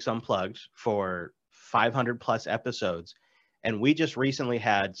doing Linux Unplugged for 500 plus episodes. And we just recently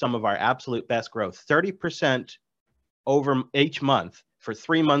had some of our absolute best growth, 30% over each month for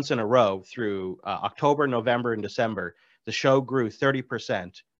 3 months in a row through October, November, and December. The show grew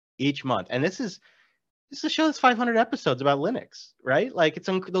 30% each month. And this is a show that's 500 episodes about Linux, right? Like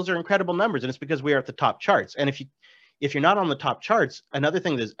those are incredible numbers. And it's because we are at the top charts. And if you're not on the top charts, another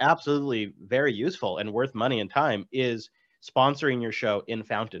thing that's absolutely very useful and worth money and time is sponsoring your show in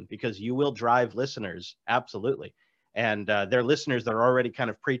Fountain, because you will drive listeners, absolutely. And they're listeners that are already kind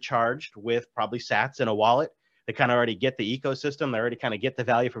of pre-charged with probably sats in a wallet. They kind of already get the ecosystem. They already kind of get the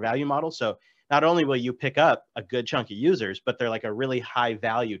value for value model. So not only will you pick up a good chunk of users, but they're like a really high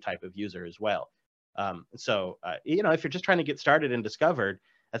value type of user as well. You know, if you're just trying to get started and discovered,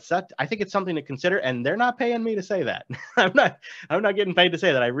 I think it's something to consider. And they're not paying me to say that. I'm not getting paid to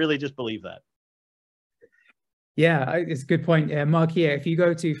say that. I really just believe that. Yeah, it's a good point. Mark, here, if you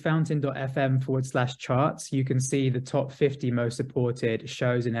go to fountain.fm/charts, you can see the top 50 most supported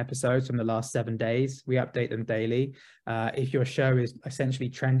shows and episodes from the last 7 days. We update them daily. If your show is essentially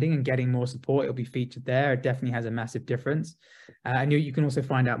trending and getting more support, it'll be featured there. It definitely has a massive difference. And you can also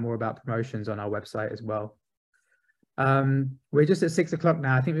find out more about promotions on our website as well. We're just at 6 o'clock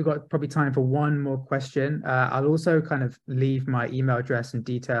now. I think we've got probably time for one more question. I'll also kind of leave my email address and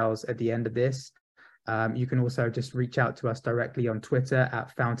details at the end of this. You can also just reach out to us directly on Twitter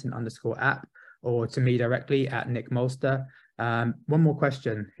at fountain_app, or to me directly at Nick Molster. One more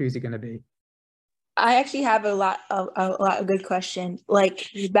question. Who's it going to be? I actually have a lot of good question. Like,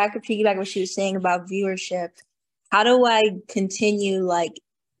 back to piggyback what she was saying about viewership. How do I continue, like,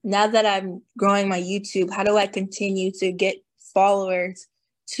 now that I'm growing my YouTube, how do I continue to get followers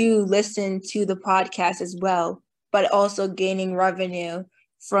to listen to the podcast as well, but also gaining revenue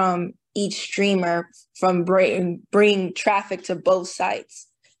from each streamer, from bring traffic to both sites?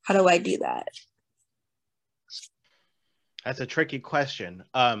 How do I do that? That's a tricky question.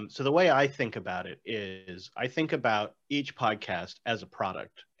 So the way I think about it is I think about each podcast as a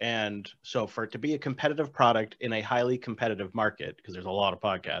product. And so for it to be a competitive product in a highly competitive market, because there's a lot of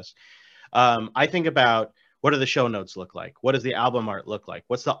podcasts, I think about, what do the show notes look like? What does the album art look like?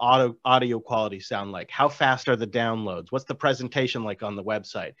 What's the audio quality sound like? How fast are the downloads? What's the presentation like on the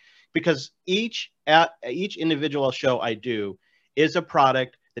website? Because each individual show I do is a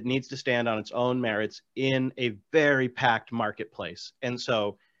product that needs to stand on its own merits in a very packed marketplace. And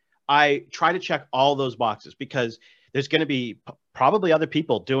so I try to check all those boxes, because there's going to be probably other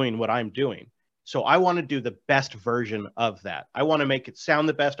people doing what I'm doing. So I want to do the best version of that. I want to make it sound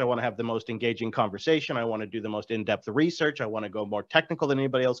the best. I want to have the most engaging conversation. I want to do the most in-depth research. I want to go more technical than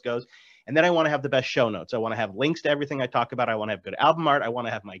anybody else goes. And then I want to have the best show notes. I want to have links to everything I talk about. I want to have good album art. I want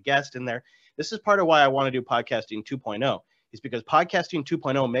to have my guest in there. This is part of why I want to do podcasting 2.0, is because podcasting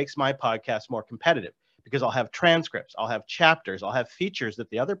 2.0 makes my podcast more competitive, because I'll have transcripts, I'll have chapters, I'll have features that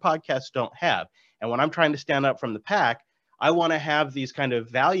the other podcasts don't have. And when I'm trying to stand up from the pack, I want to have these kind of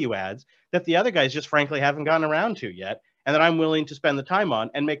value adds that the other guys just frankly haven't gotten around to yet, and that I'm willing to spend the time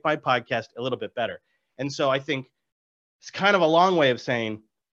on and make my podcast a little bit better. And so I think it's kind of a long way of saying,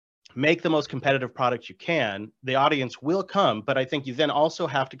 make the most competitive product you can. The audience will come, but I think you then also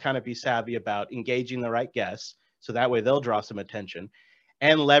have to kind of be savvy about engaging the right guests, so that way they'll draw some attention,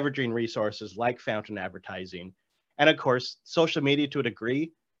 and leveraging resources like Fountain advertising. And of course, social media to a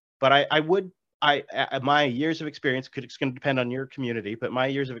degree, but my years of experience, it's going to depend on your community, but my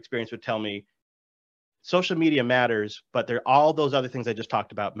years of experience would tell me social media matters, but all those other things I just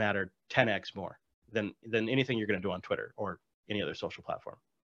talked about matter 10x more than anything you're going to do on Twitter or any other social platform.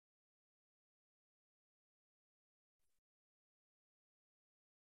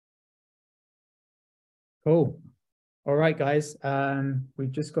 Cool. All right, guys.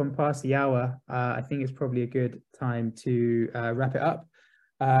 We've just gone past the hour. I think it's probably a good time to wrap it up.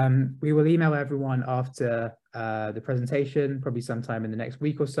 We will email everyone after the presentation, probably sometime in the next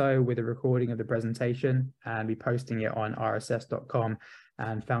week or so, with a recording of the presentation, and be posting it on rss.com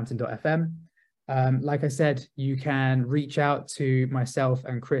and fountain.fm. Like I said, you can reach out to myself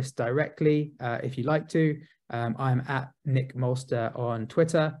and Chris directly if you'd like to. I'm at Nick Molster on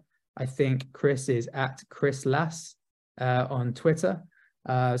Twitter. I think Chris is at Chris Lass on Twitter.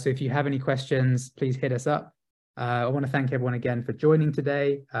 So if you have any questions, please hit us up. I want to thank everyone again for joining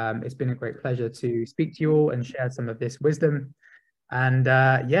today. It's been a great pleasure to speak to you all and share some of this wisdom. And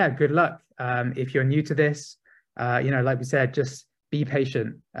yeah, good luck. If you're new to this, like we said, just be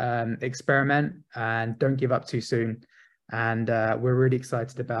patient, experiment, and don't give up too soon. And we're really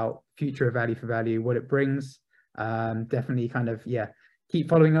excited about future of Value for Value, what it brings. Definitely kind of, keep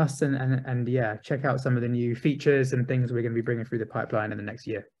following us and yeah, check out some of the new features and things we're going to be bringing through the pipeline in the next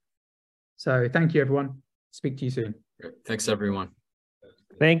year. So thank you, everyone. Speak to you soon. Great. Thanks, everyone.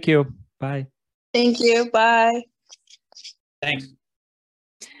 Thank you. Bye. Thank you. Bye. Thanks.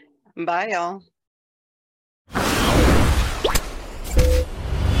 Bye, y'all.